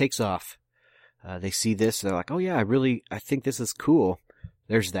it takes off. They see this, they're like, oh yeah, I think this is cool.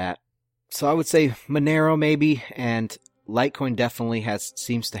 There's that. So I would say Monero maybe, and Litecoin definitely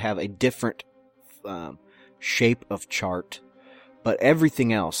seems to have a different shape of chart. But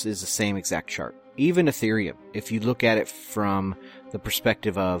everything else is the same exact chart. Even Ethereum, if you look at it from the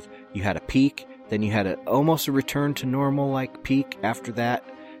perspective of you had a peak, then you had almost a return to normal like peak after that,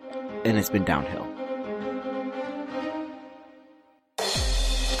 and it's been downhill.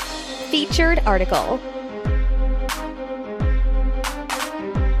 Featured article.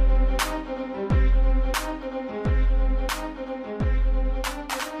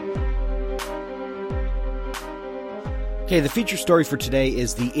 Okay, the feature story for today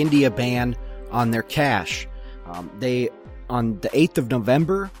is the India ban on their cash. On the 8th of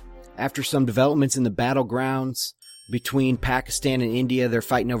November, after some developments in the battlegrounds between Pakistan and India, they're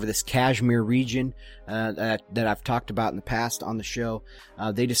fighting over this Kashmir region that I've talked about in the past on the show.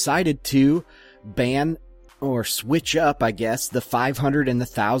 They decided to ban or switch up, I guess, the 500 and the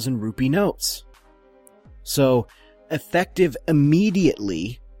 1,000 rupee notes. So, effective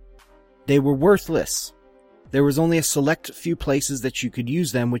immediately, they were worthless. There was only a select few places that you could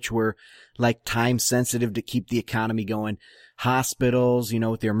use them, which were like time sensitive to keep the economy going. Hospitals,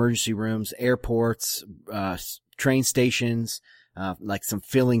 with their emergency rooms, airports, train stations, like some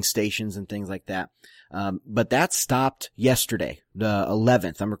filling stations and things like that. But that stopped yesterday, the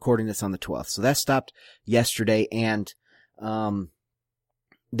 11th. I'm recording this on the 12th. So that stopped yesterday, and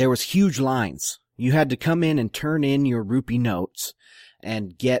there was huge lines. You had to come in and turn in your rupee notes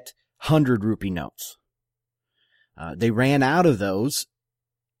and get 100 rupee notes. They ran out of those,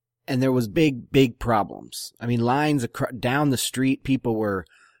 and there was big problems. I mean, lines down the street, people were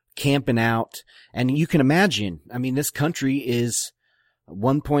camping out, and you can imagine, I mean, this country is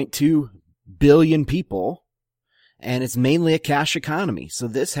 1.2 billion people, and it's mainly a cash economy. So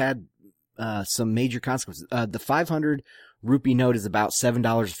this had some major consequences. The 500 rupee note is about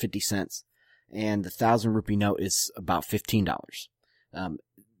 $7.50, and the 1,000 rupee note is about $15.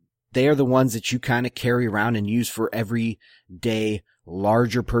 They are the ones that you kind of carry around and use for everyday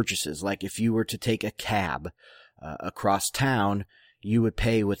larger purchases. Like if you were to take a cab across town, you would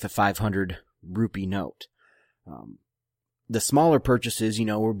pay with the 500 rupee note. The smaller purchases,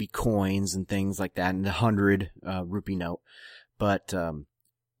 would be coins and things like that, and the 100 rupee note. But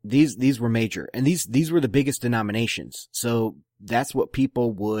these were major, and these were the biggest denominations. So that's what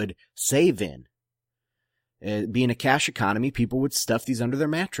people would save in. Being a cash economy, people would stuff these under their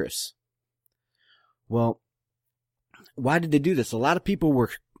mattress. Well, why did they do this? A lot of people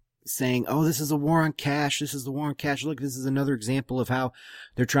were saying, oh, this is a war on cash. This is the war on cash. Look, this is another example of how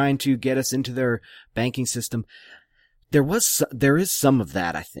they're trying to get us into their banking system. There is some of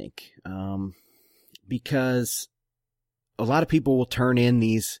that, I think, because a lot of people will turn in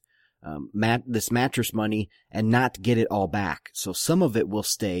these this mattress money and not get it all back. So some of it will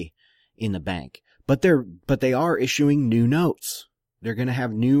stay in the bank. But they are issuing new notes. They're going to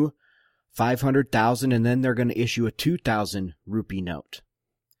have new 500,000, and then they're going to issue a 2,000 rupee note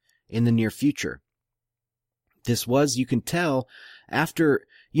in the near future. This was, you can tell, after,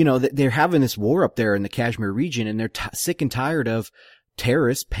 that they're having this war up there in the Kashmir region, and they're sick and tired of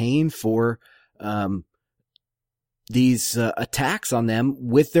terrorists paying for these attacks on them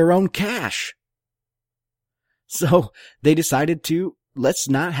with their own cash. So they decided to, let's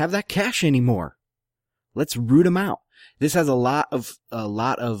not have that cash anymore. Let's root them out. This has a lot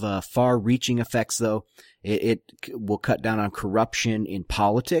of far-reaching effects, though. It will cut down on corruption in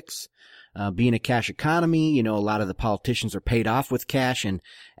politics. Being a cash economy, a lot of the politicians are paid off with cash, and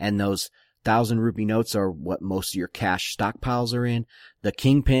those 1,000 rupee notes are what most of your cash stockpiles are in. The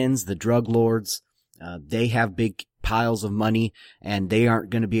kingpins, the drug lords, they have big piles of money, and they aren't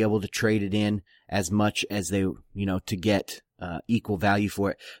going to be able to trade it in as much as they, to get equal value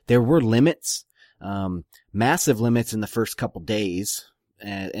for it. There were limits. Massive limits in the first couple days.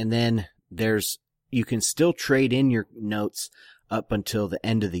 And then you can still trade in your notes up until the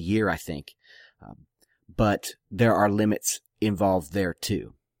end of the year, I think. But there are limits involved there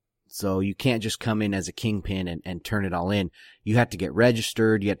too. So you can't just come in as a kingpin and turn it all in. You have to get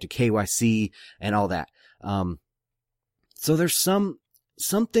registered, you have to KYC and all that. So there's some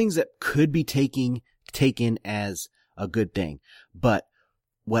things that could be taken as a good thing. But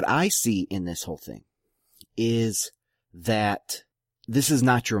what I see in this whole thing is that this is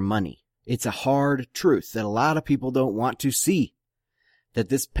not your money. It's a hard truth that a lot of people don't want to see. That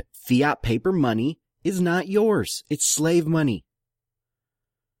this fiat paper money is not yours. It's slave money.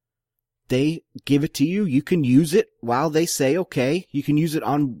 They give it to you. You can use it while they say, okay. You can use it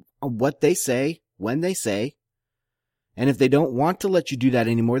on what they say, when they say. And if they don't want to let you do that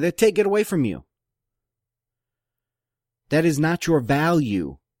anymore, they take it away from you. That is not your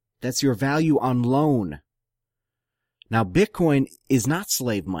value. That's your value on loan. Now, Bitcoin is not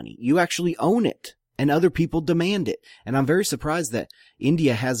slave money. You actually own it, and other people demand it. And I'm very surprised that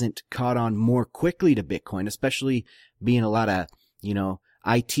India hasn't caught on more quickly to Bitcoin, especially being a lot of,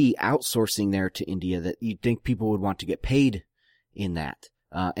 IT outsourcing there to India, that you'd think people would want to get paid in that.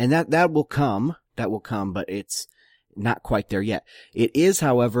 And that will come, but it's not quite there yet. It is,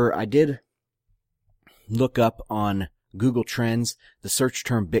 however, I did look up on Google Trends the search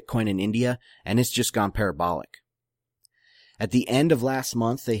term Bitcoin in India, and it's just gone parabolic. At the end of last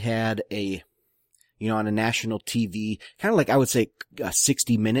month, they had on a national TV, kind of like I would say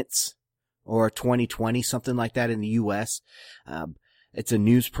 60 Minutes or 2020, something like that in the U.S. It's a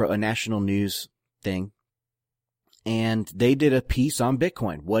national news thing. And they did a piece on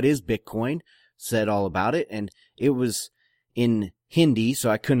Bitcoin. What is Bitcoin? Said all about it. And it was in Hindi, so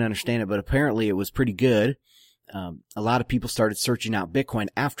I couldn't understand it, but apparently it was pretty good. A lot of people started searching out Bitcoin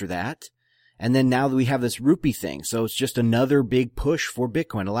after that. And then now that we have this rupee thing, so it's just another big push for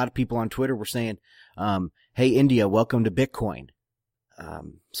Bitcoin. A lot of people on Twitter were saying, Hey, India, welcome to Bitcoin.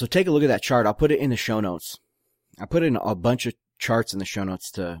 So take a look at that chart. I'll put it in the show notes. I put in a bunch of charts in the show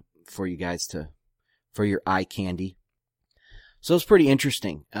notes for you guys for your eye candy. So it's pretty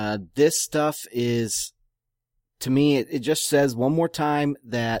interesting. This stuff is, to me, it just says one more time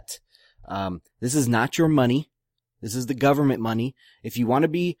that, this is not your money. This is the government money. If you want to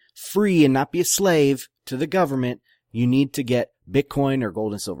be free and not be a slave to the government, you need to get Bitcoin or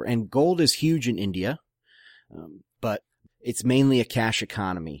gold and silver. And gold is huge in India, but it's mainly a cash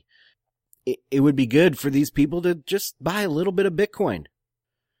economy. It would be good for these people to just buy a little bit of Bitcoin.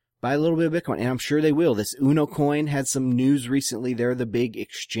 Buy a little bit of Bitcoin, and I'm sure they will. This Uno coin had some news recently. They're the big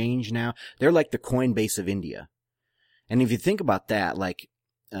exchange now. They're like the Coinbase of India. And if you think about that, like,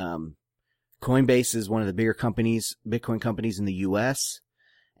 Coinbase is one of the bigger companies, Bitcoin companies in the US.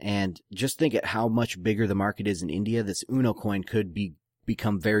 And just think at how much bigger the market is in India. This Uno coin could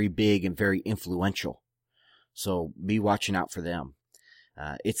become very big and very influential. So be watching out for them.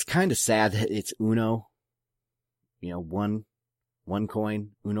 It's kind of sad that it's Uno, one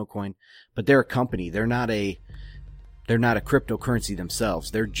coin, Uno coin, but they're a company. They're not a cryptocurrency themselves.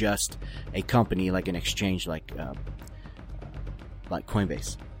 They're just a company, like an exchange, like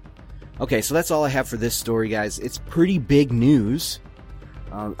Coinbase. Okay, so that's all I have for this story, guys. It's pretty big news.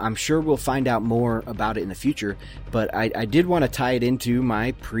 I'm sure we'll find out more about it in the future, but I did want to tie it into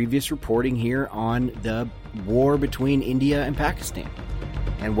my previous reporting here on the war between India and Pakistan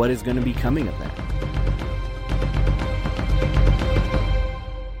and what is going to be coming of that.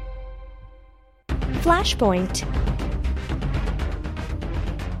 Flashpoint.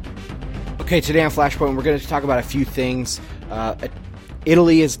 Okay, today on Flashpoint, we're going to talk about a few things.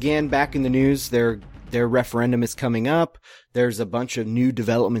 Italy is again back in the news. Their referendum is coming up. There's a bunch of new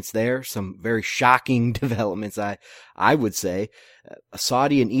developments there. Some very shocking developments, I would say.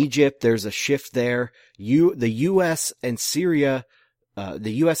 Saudi and Egypt, there's a shift there. The U.S. and Syria,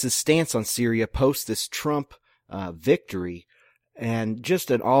 the U.S.'s stance on Syria post this Trump victory, and just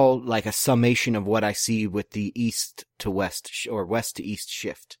like a summation of what I see with the east to west or west to east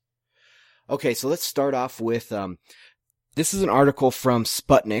shift. Okay, so let's start off with this is an article from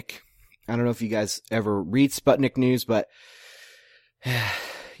Sputnik. I don't know if you guys ever read Sputnik News, but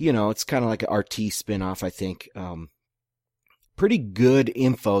it's kind of like an RT spinoff, I think. Pretty good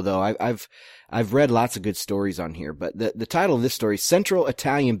info though. I've read lots of good stories on here, but the title of this story: Central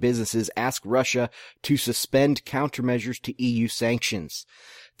Italian businesses ask Russia to suspend countermeasures to EU sanctions.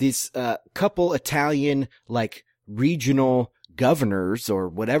 These couple Italian regional governors, or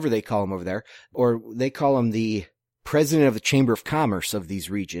whatever they call them over there, or they call them the president of the Chamber of Commerce of these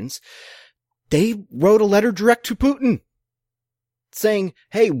regions, they wrote a letter direct to Putin saying,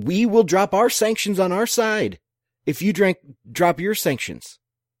 hey, we will drop our sanctions on our side if you drop your sanctions.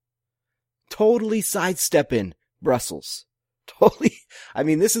 Totally sidestepping Brussels. Totally. I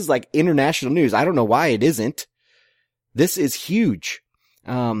mean, this is like international news. I don't know why it isn't. This is huge.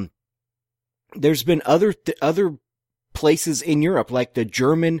 There's been other places in Europe, like the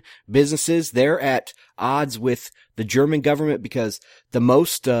German businesses, they're at odds with the German government because the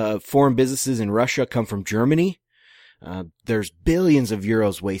most foreign businesses in Russia come from Germany. There's billions of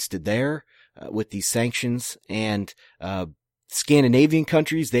euros wasted there with these sanctions, and Scandinavian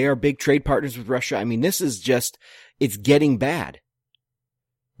countries, they are big trade partners with Russia. I mean, this is it's getting bad.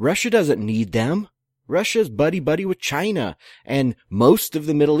 Russia doesn't need them. Russia's buddy-buddy with China and most of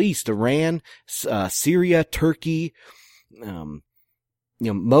the Middle East, Iran, Syria, Turkey,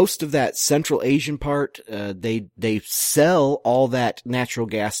 most of that Central Asian part, they sell all that natural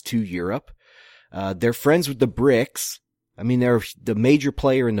gas to Europe. They're friends with the BRICS. I mean, they're the major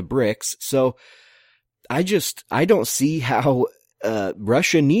player in the BRICS. So I don't see how,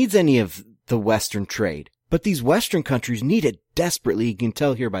 Russia needs any of the Western trade, but these Western countries need it desperately. You can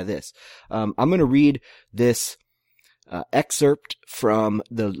tell here by this. I'm going to read this excerpt from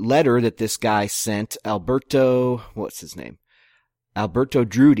the letter that this guy sent, Alberto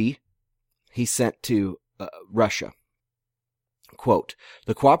Drudy, he sent to Russia. Quote,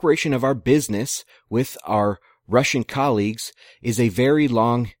 the cooperation of our business with our Russian colleagues has a very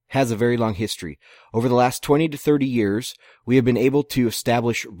long history. Over the last 20 to 30 years, we have been able to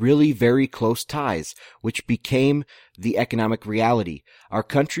establish really very close ties, which became the economic reality. Our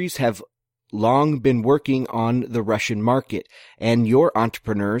countries have long been working on the Russian market, and your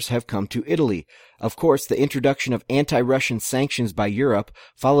entrepreneurs have come to Italy. Of course, the introduction of anti-Russian sanctions by Europe,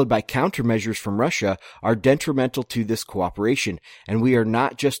 followed by countermeasures from Russia, are detrimental to this cooperation, and we are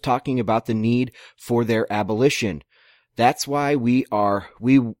not just talking about the need for their abolition. That's why we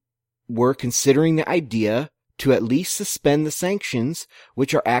were considering the idea to at least suspend the sanctions,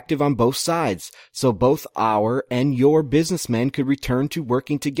 which are active on both sides, so both our and your businessmen could return to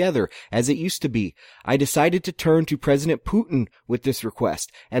working together as it used to be. I decided to turn to President Putin with this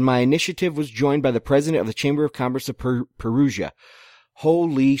request, and my initiative was joined by the president of the Chamber of Commerce of Perugia.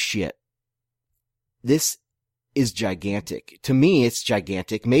 Holy shit. This is gigantic. To me, it's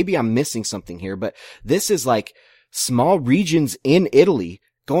gigantic. Maybe I'm missing something here, but this is like small regions in Italy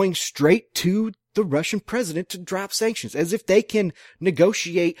going straight to the Russian president to drop sanctions, as if they can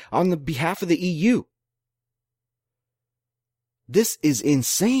negotiate on the behalf of the EU. This is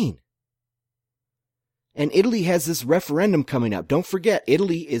insane. And Italy has this referendum coming up. Don't forget,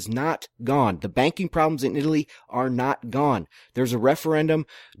 Italy is not gone. The banking problems in Italy are not gone. There's a referendum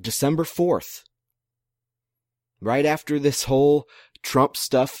December 4th. Right after this whole Trump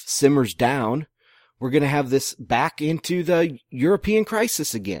stuff simmers down, we're going to have this back into the European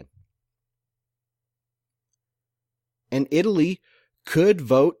crisis again. And Italy could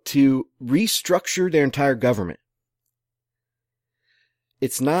vote to restructure their entire government.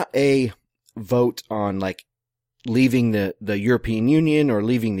 It's not a vote on like leaving the European Union or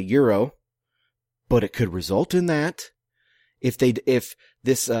leaving the euro, but it could result in that. If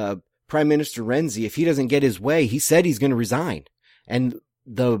this Prime Minister Renzi, if he doesn't get his way, he said he's going to resign. And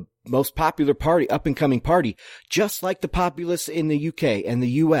the most popular party, up and coming party, just like the populists in the UK and the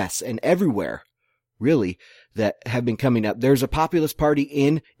US and everywhere, really, that have been coming up. There's a populist party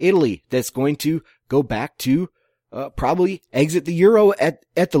in Italy that's going to go back to probably exit the euro at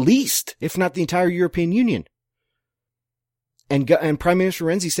the least, if not the entire European Union. And Prime Minister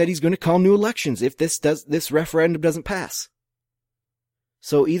Renzi said he's going to call new elections if this referendum doesn't pass.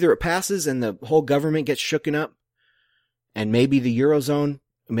 So either it passes and the whole government gets shooken up, and maybe the Eurozone,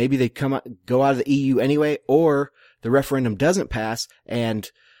 maybe they go out of the EU anyway, or the referendum doesn't pass and,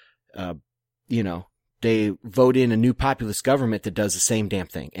 they vote in a new populist government that does the same damn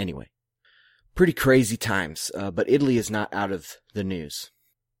thing anyway. Pretty crazy times, but Italy is not out of the news.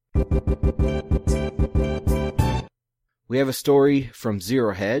 We have a story from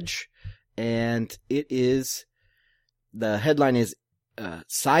Zero Hedge, and the headline is,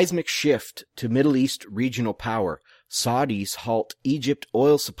 seismic shift to Middle East regional power. Saudis halt Egypt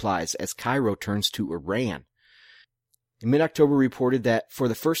oil supplies as Cairo turns to Iran. In mid-October reported that for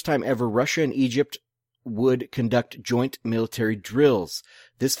the first time ever, Russia and Egypt would conduct joint military drills.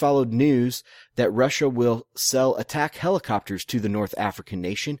 This followed news that Russia will sell attack helicopters to the North African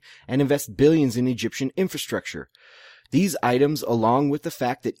nation and invest billions in Egyptian infrastructure. These items, along with the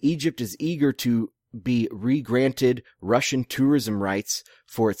fact that Egypt is eager to be re-granted Russian tourism rights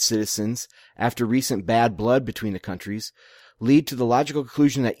for its citizens after recent bad blood between the countries, lead to the logical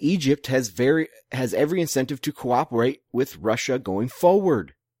conclusion that Egypt has every incentive to cooperate with Russia going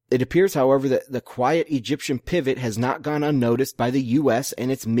forward. It appears, however, that the quiet Egyptian pivot has not gone unnoticed by the U.S. and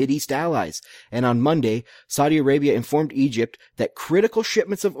its Mideast allies, and on Monday, Saudi Arabia informed Egypt that critical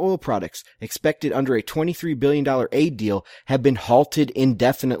shipments of oil products expected under a $23 billion aid deal have been halted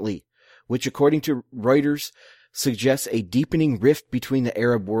indefinitely, which, according to Reuters, suggests a deepening rift between the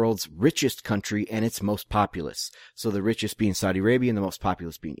Arab world's richest country and its most populous. So the richest being Saudi Arabia and the most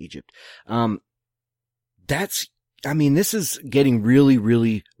populous being Egypt. This is getting really,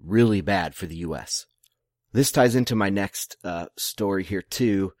 really, really bad for the U.S. This ties into my next story here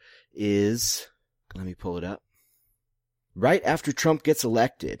too, let me pull it up. Right after Trump gets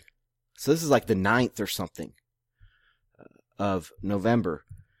elected, so this is like the 9th or something of November,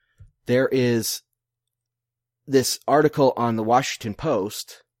 there is this article on the Washington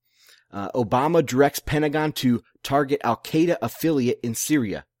Post. Obama directs Pentagon to target Al-Qaeda affiliate in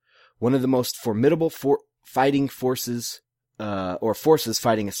Syria, one of the most formidable fighting forces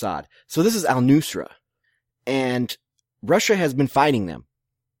fighting Assad. So this is al-Nusra. And Russia has been fighting them.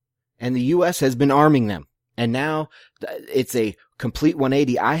 And the U.S. has been arming them. And now it's a complete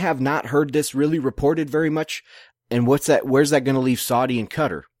 180. I have not heard this really reported very much. And where's that going to leave Saudi and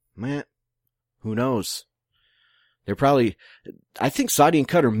Qatar? Man, who knows? I think Saudi and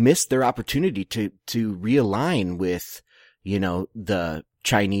Qatar missed their opportunity to realign with, the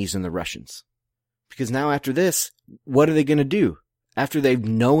Chinese and the Russians. Because now after this, what are they going to do? After they've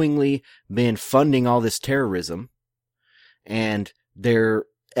knowingly been funding all this terrorism and their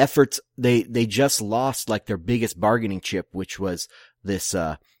efforts, they just lost like their biggest bargaining chip, which was this,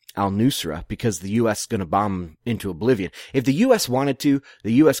 al-Nusra, because the U.S. is going to bomb into oblivion. If the U.S. wanted to,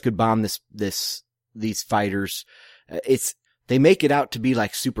 the U.S. could bomb these fighters. They make it out to be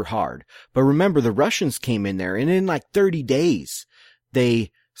like super hard. But remember, the Russians came in there and in like 30 days,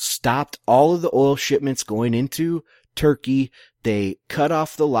 they stopped all of the oil shipments going into Turkey. They cut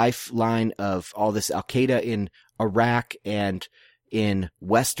off the lifeline of all this Al-Qaeda in Iraq and in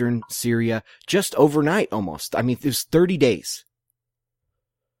Western Syria just overnight almost. I mean, it was 30 days.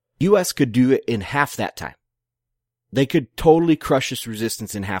 U.S. could do it in half that time. They could totally crush this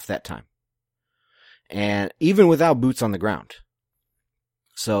resistance in half that time. And even without boots on the ground.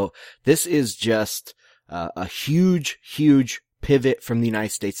 So this is just a huge, huge pivot from the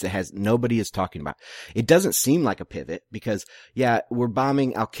United States that nobody is talking about. It doesn't seem like a pivot because, yeah, we're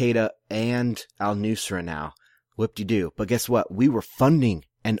bombing Al-Qaeda and al-Nusra now. Whoop-de-doo. But guess what? We were funding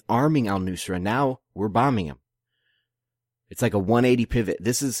and arming al-Nusra. Now we're bombing them. It's like a 180 pivot.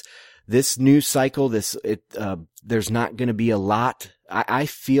 This news cycle, there's not going to be a lot. I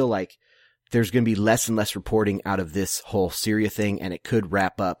feel like there's going to be less and less reporting out of this whole Syria thing, and it could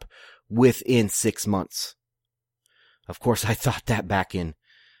wrap up within 6 months. Of course, I thought that back in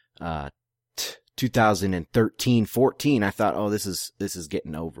 2013, 14. I thought, oh, this is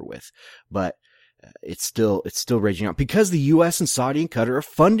getting over with, but it's still raging on because the U.S. and Saudi and Qatar are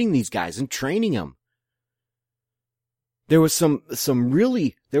funding these guys and training them. There was a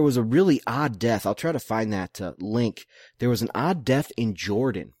really odd death. I'll try to find that link. There was an odd death in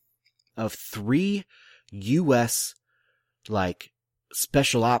Jordan of 3 U.S.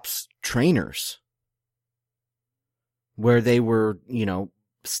 special ops trainers where they were,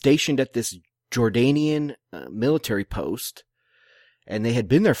 stationed at this Jordanian military post, and they had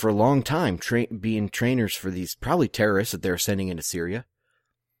been there for a long time, being trainers for these probably terrorists that they were sending into Syria.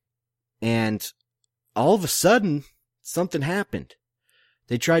 And all of a sudden, something happened.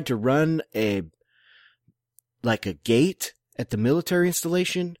 They tried to run a gate at the military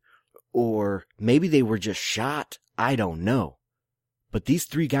installation, or maybe they were just shot. I don't know. But these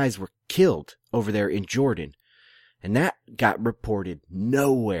 3 guys were killed over there in Jordan. And that got reported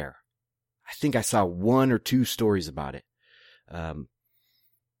nowhere. I think I saw 1 or 2 stories about it. And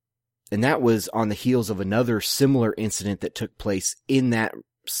that was on the heels of another similar incident that took place in that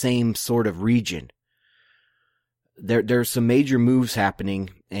same sort of region. There's some major moves happening,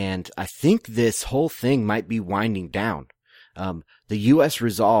 and I think this whole thing might be winding down. The U.S.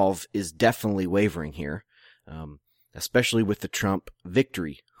 resolve is definitely wavering here, especially with the Trump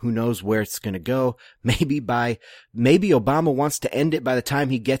victory. Who knows where it's going to go? Maybe Obama wants to end it by the time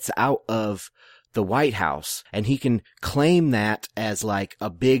he gets out of the White House, and he can claim that as like a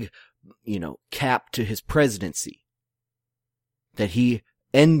big, cap to his presidency. That he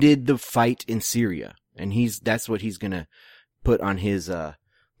ended the fight in Syria, and that's what he's going to put on his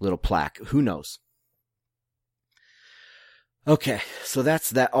little plaque. Who knows? Okay, so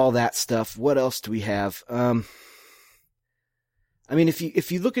that's all that stuff. What else do we have? I mean,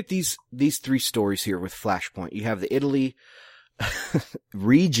 if you look at these 3 stories here with Flashpoint, you have the Italy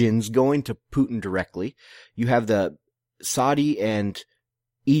regions going to Putin directly. You have the Saudi and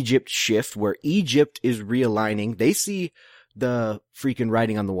Egypt shift where Egypt is realigning. They see the freaking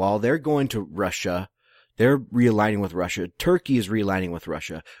writing on the wall. They're going to Russia. They're realigning with Russia. Turkey is realigning with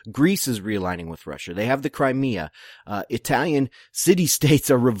Russia. Greece is realigning with Russia. They have the Crimea. Italian city-states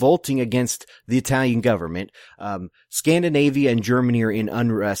are revolting against the Italian government. Scandinavia and Germany are in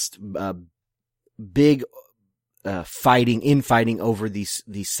unrest. Big infighting over these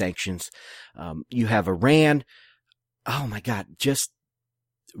sanctions. You have Iran. Oh my God, just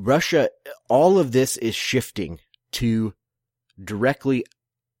Russia. All of this is shifting to directly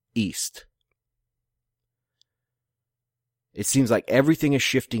east. It seems like everything is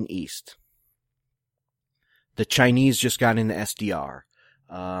shifting east. The Chinese just got into SDR.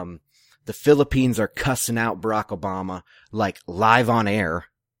 The Philippines are cussing out Barack Obama, live on air,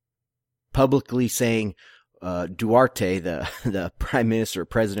 publicly saying, Duarte, the prime minister or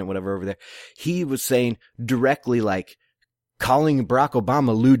president, whatever over there, he was saying directly, calling Barack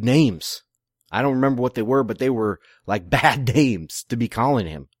Obama lewd names. I don't remember what they were, but they were bad names to be calling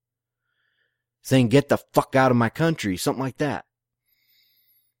him. Saying, get the fuck out of my country, something like that.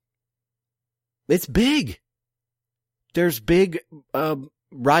 It's big. There's big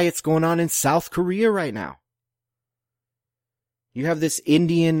riots going on in South Korea right now. You have this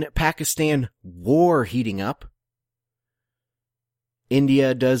Indian-Pakistan war heating up.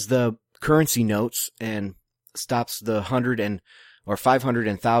 India does the currency notes and stops the 100 or 500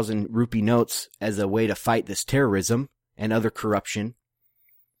 and 1,000 rupee notes as a way to fight this terrorism and other corruption.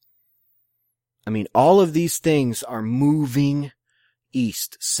 I mean, all of these things are moving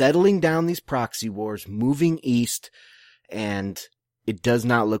east, settling down these proxy wars, moving east, and it does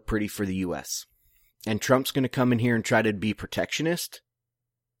not look pretty for the U.S. And Trump's going to come in here and try to be protectionist,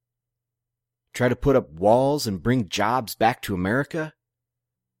 try to put up walls and bring jobs back to America.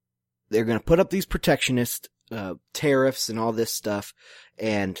 They're going to put up these protectionist tariffs and all this stuff,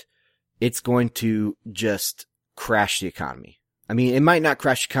 and it's going to just crash the economy. I mean, it might not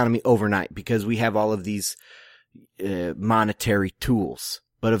crash the economy overnight because we have all of these monetary tools,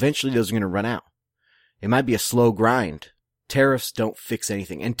 but eventually those are going to run out. It might be a slow grind. Tariffs don't fix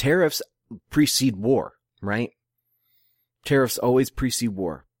anything, and tariffs precede war, right? Tariffs always precede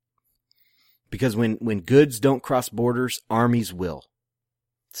war. Because when goods don't cross borders, armies will.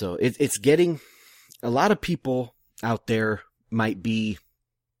 So it's getting, a lot of people out there might be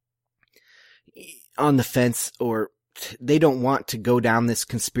on the fence, or they don't want to go down this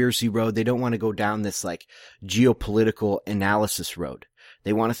conspiracy road. They don't want to go down this like geopolitical analysis road.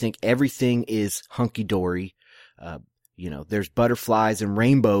 They want to think everything is hunky-dory. There's butterflies and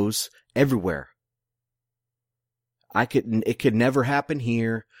rainbows everywhere. It could never happen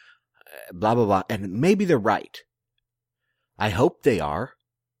here, blah, blah, blah. And maybe they're right. I hope they are,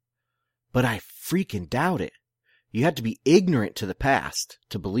 but I freaking doubt it. You have to be ignorant to the past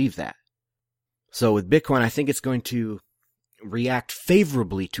to believe that. So with Bitcoin, I think it's going to react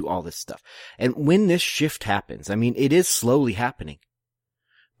favorably to all this stuff. And when this shift happens, I mean, it is slowly happening,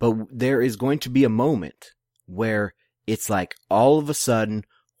 but there is going to be a moment where it's like all of a sudden,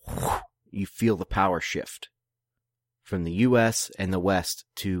 you feel the power shift from the US and the West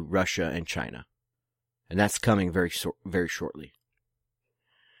to Russia and China. And that's coming very shortly.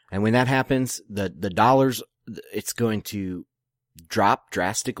 And when that happens, the dollars, it's going to drop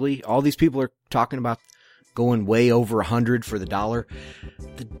drastically. All these people are talking about going way over 100 for the dollar.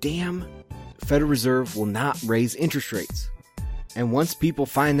 The damn Federal Reserve will not raise interest rates. And once people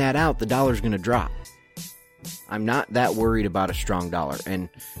find that out, the dollar's going to drop. I'm not that worried about a strong dollar. And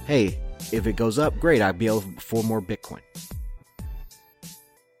hey, if it goes up, great. I'd be able to afford more Bitcoin.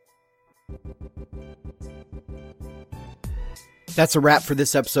 That's a wrap for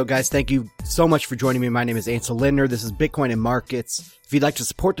this episode, guys. Thank you so much for joining me. My name is Ansel Lindner. This is Bitcoin and Markets. If you'd like to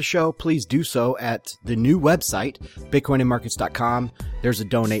support the show, please do so at the new website, bitcoinandmarkets.com. There's a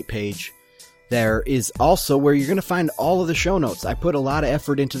donate page. There is also where you're going to find all of the show notes. I put a lot of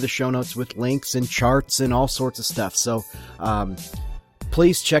effort into the show notes with links and charts and all sorts of stuff. So,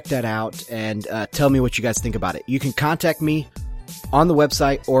 please check that out and tell me what you guys think about it. You can contact me on the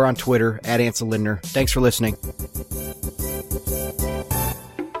website or on Twitter at Ansel Lindner. Thanks for listening.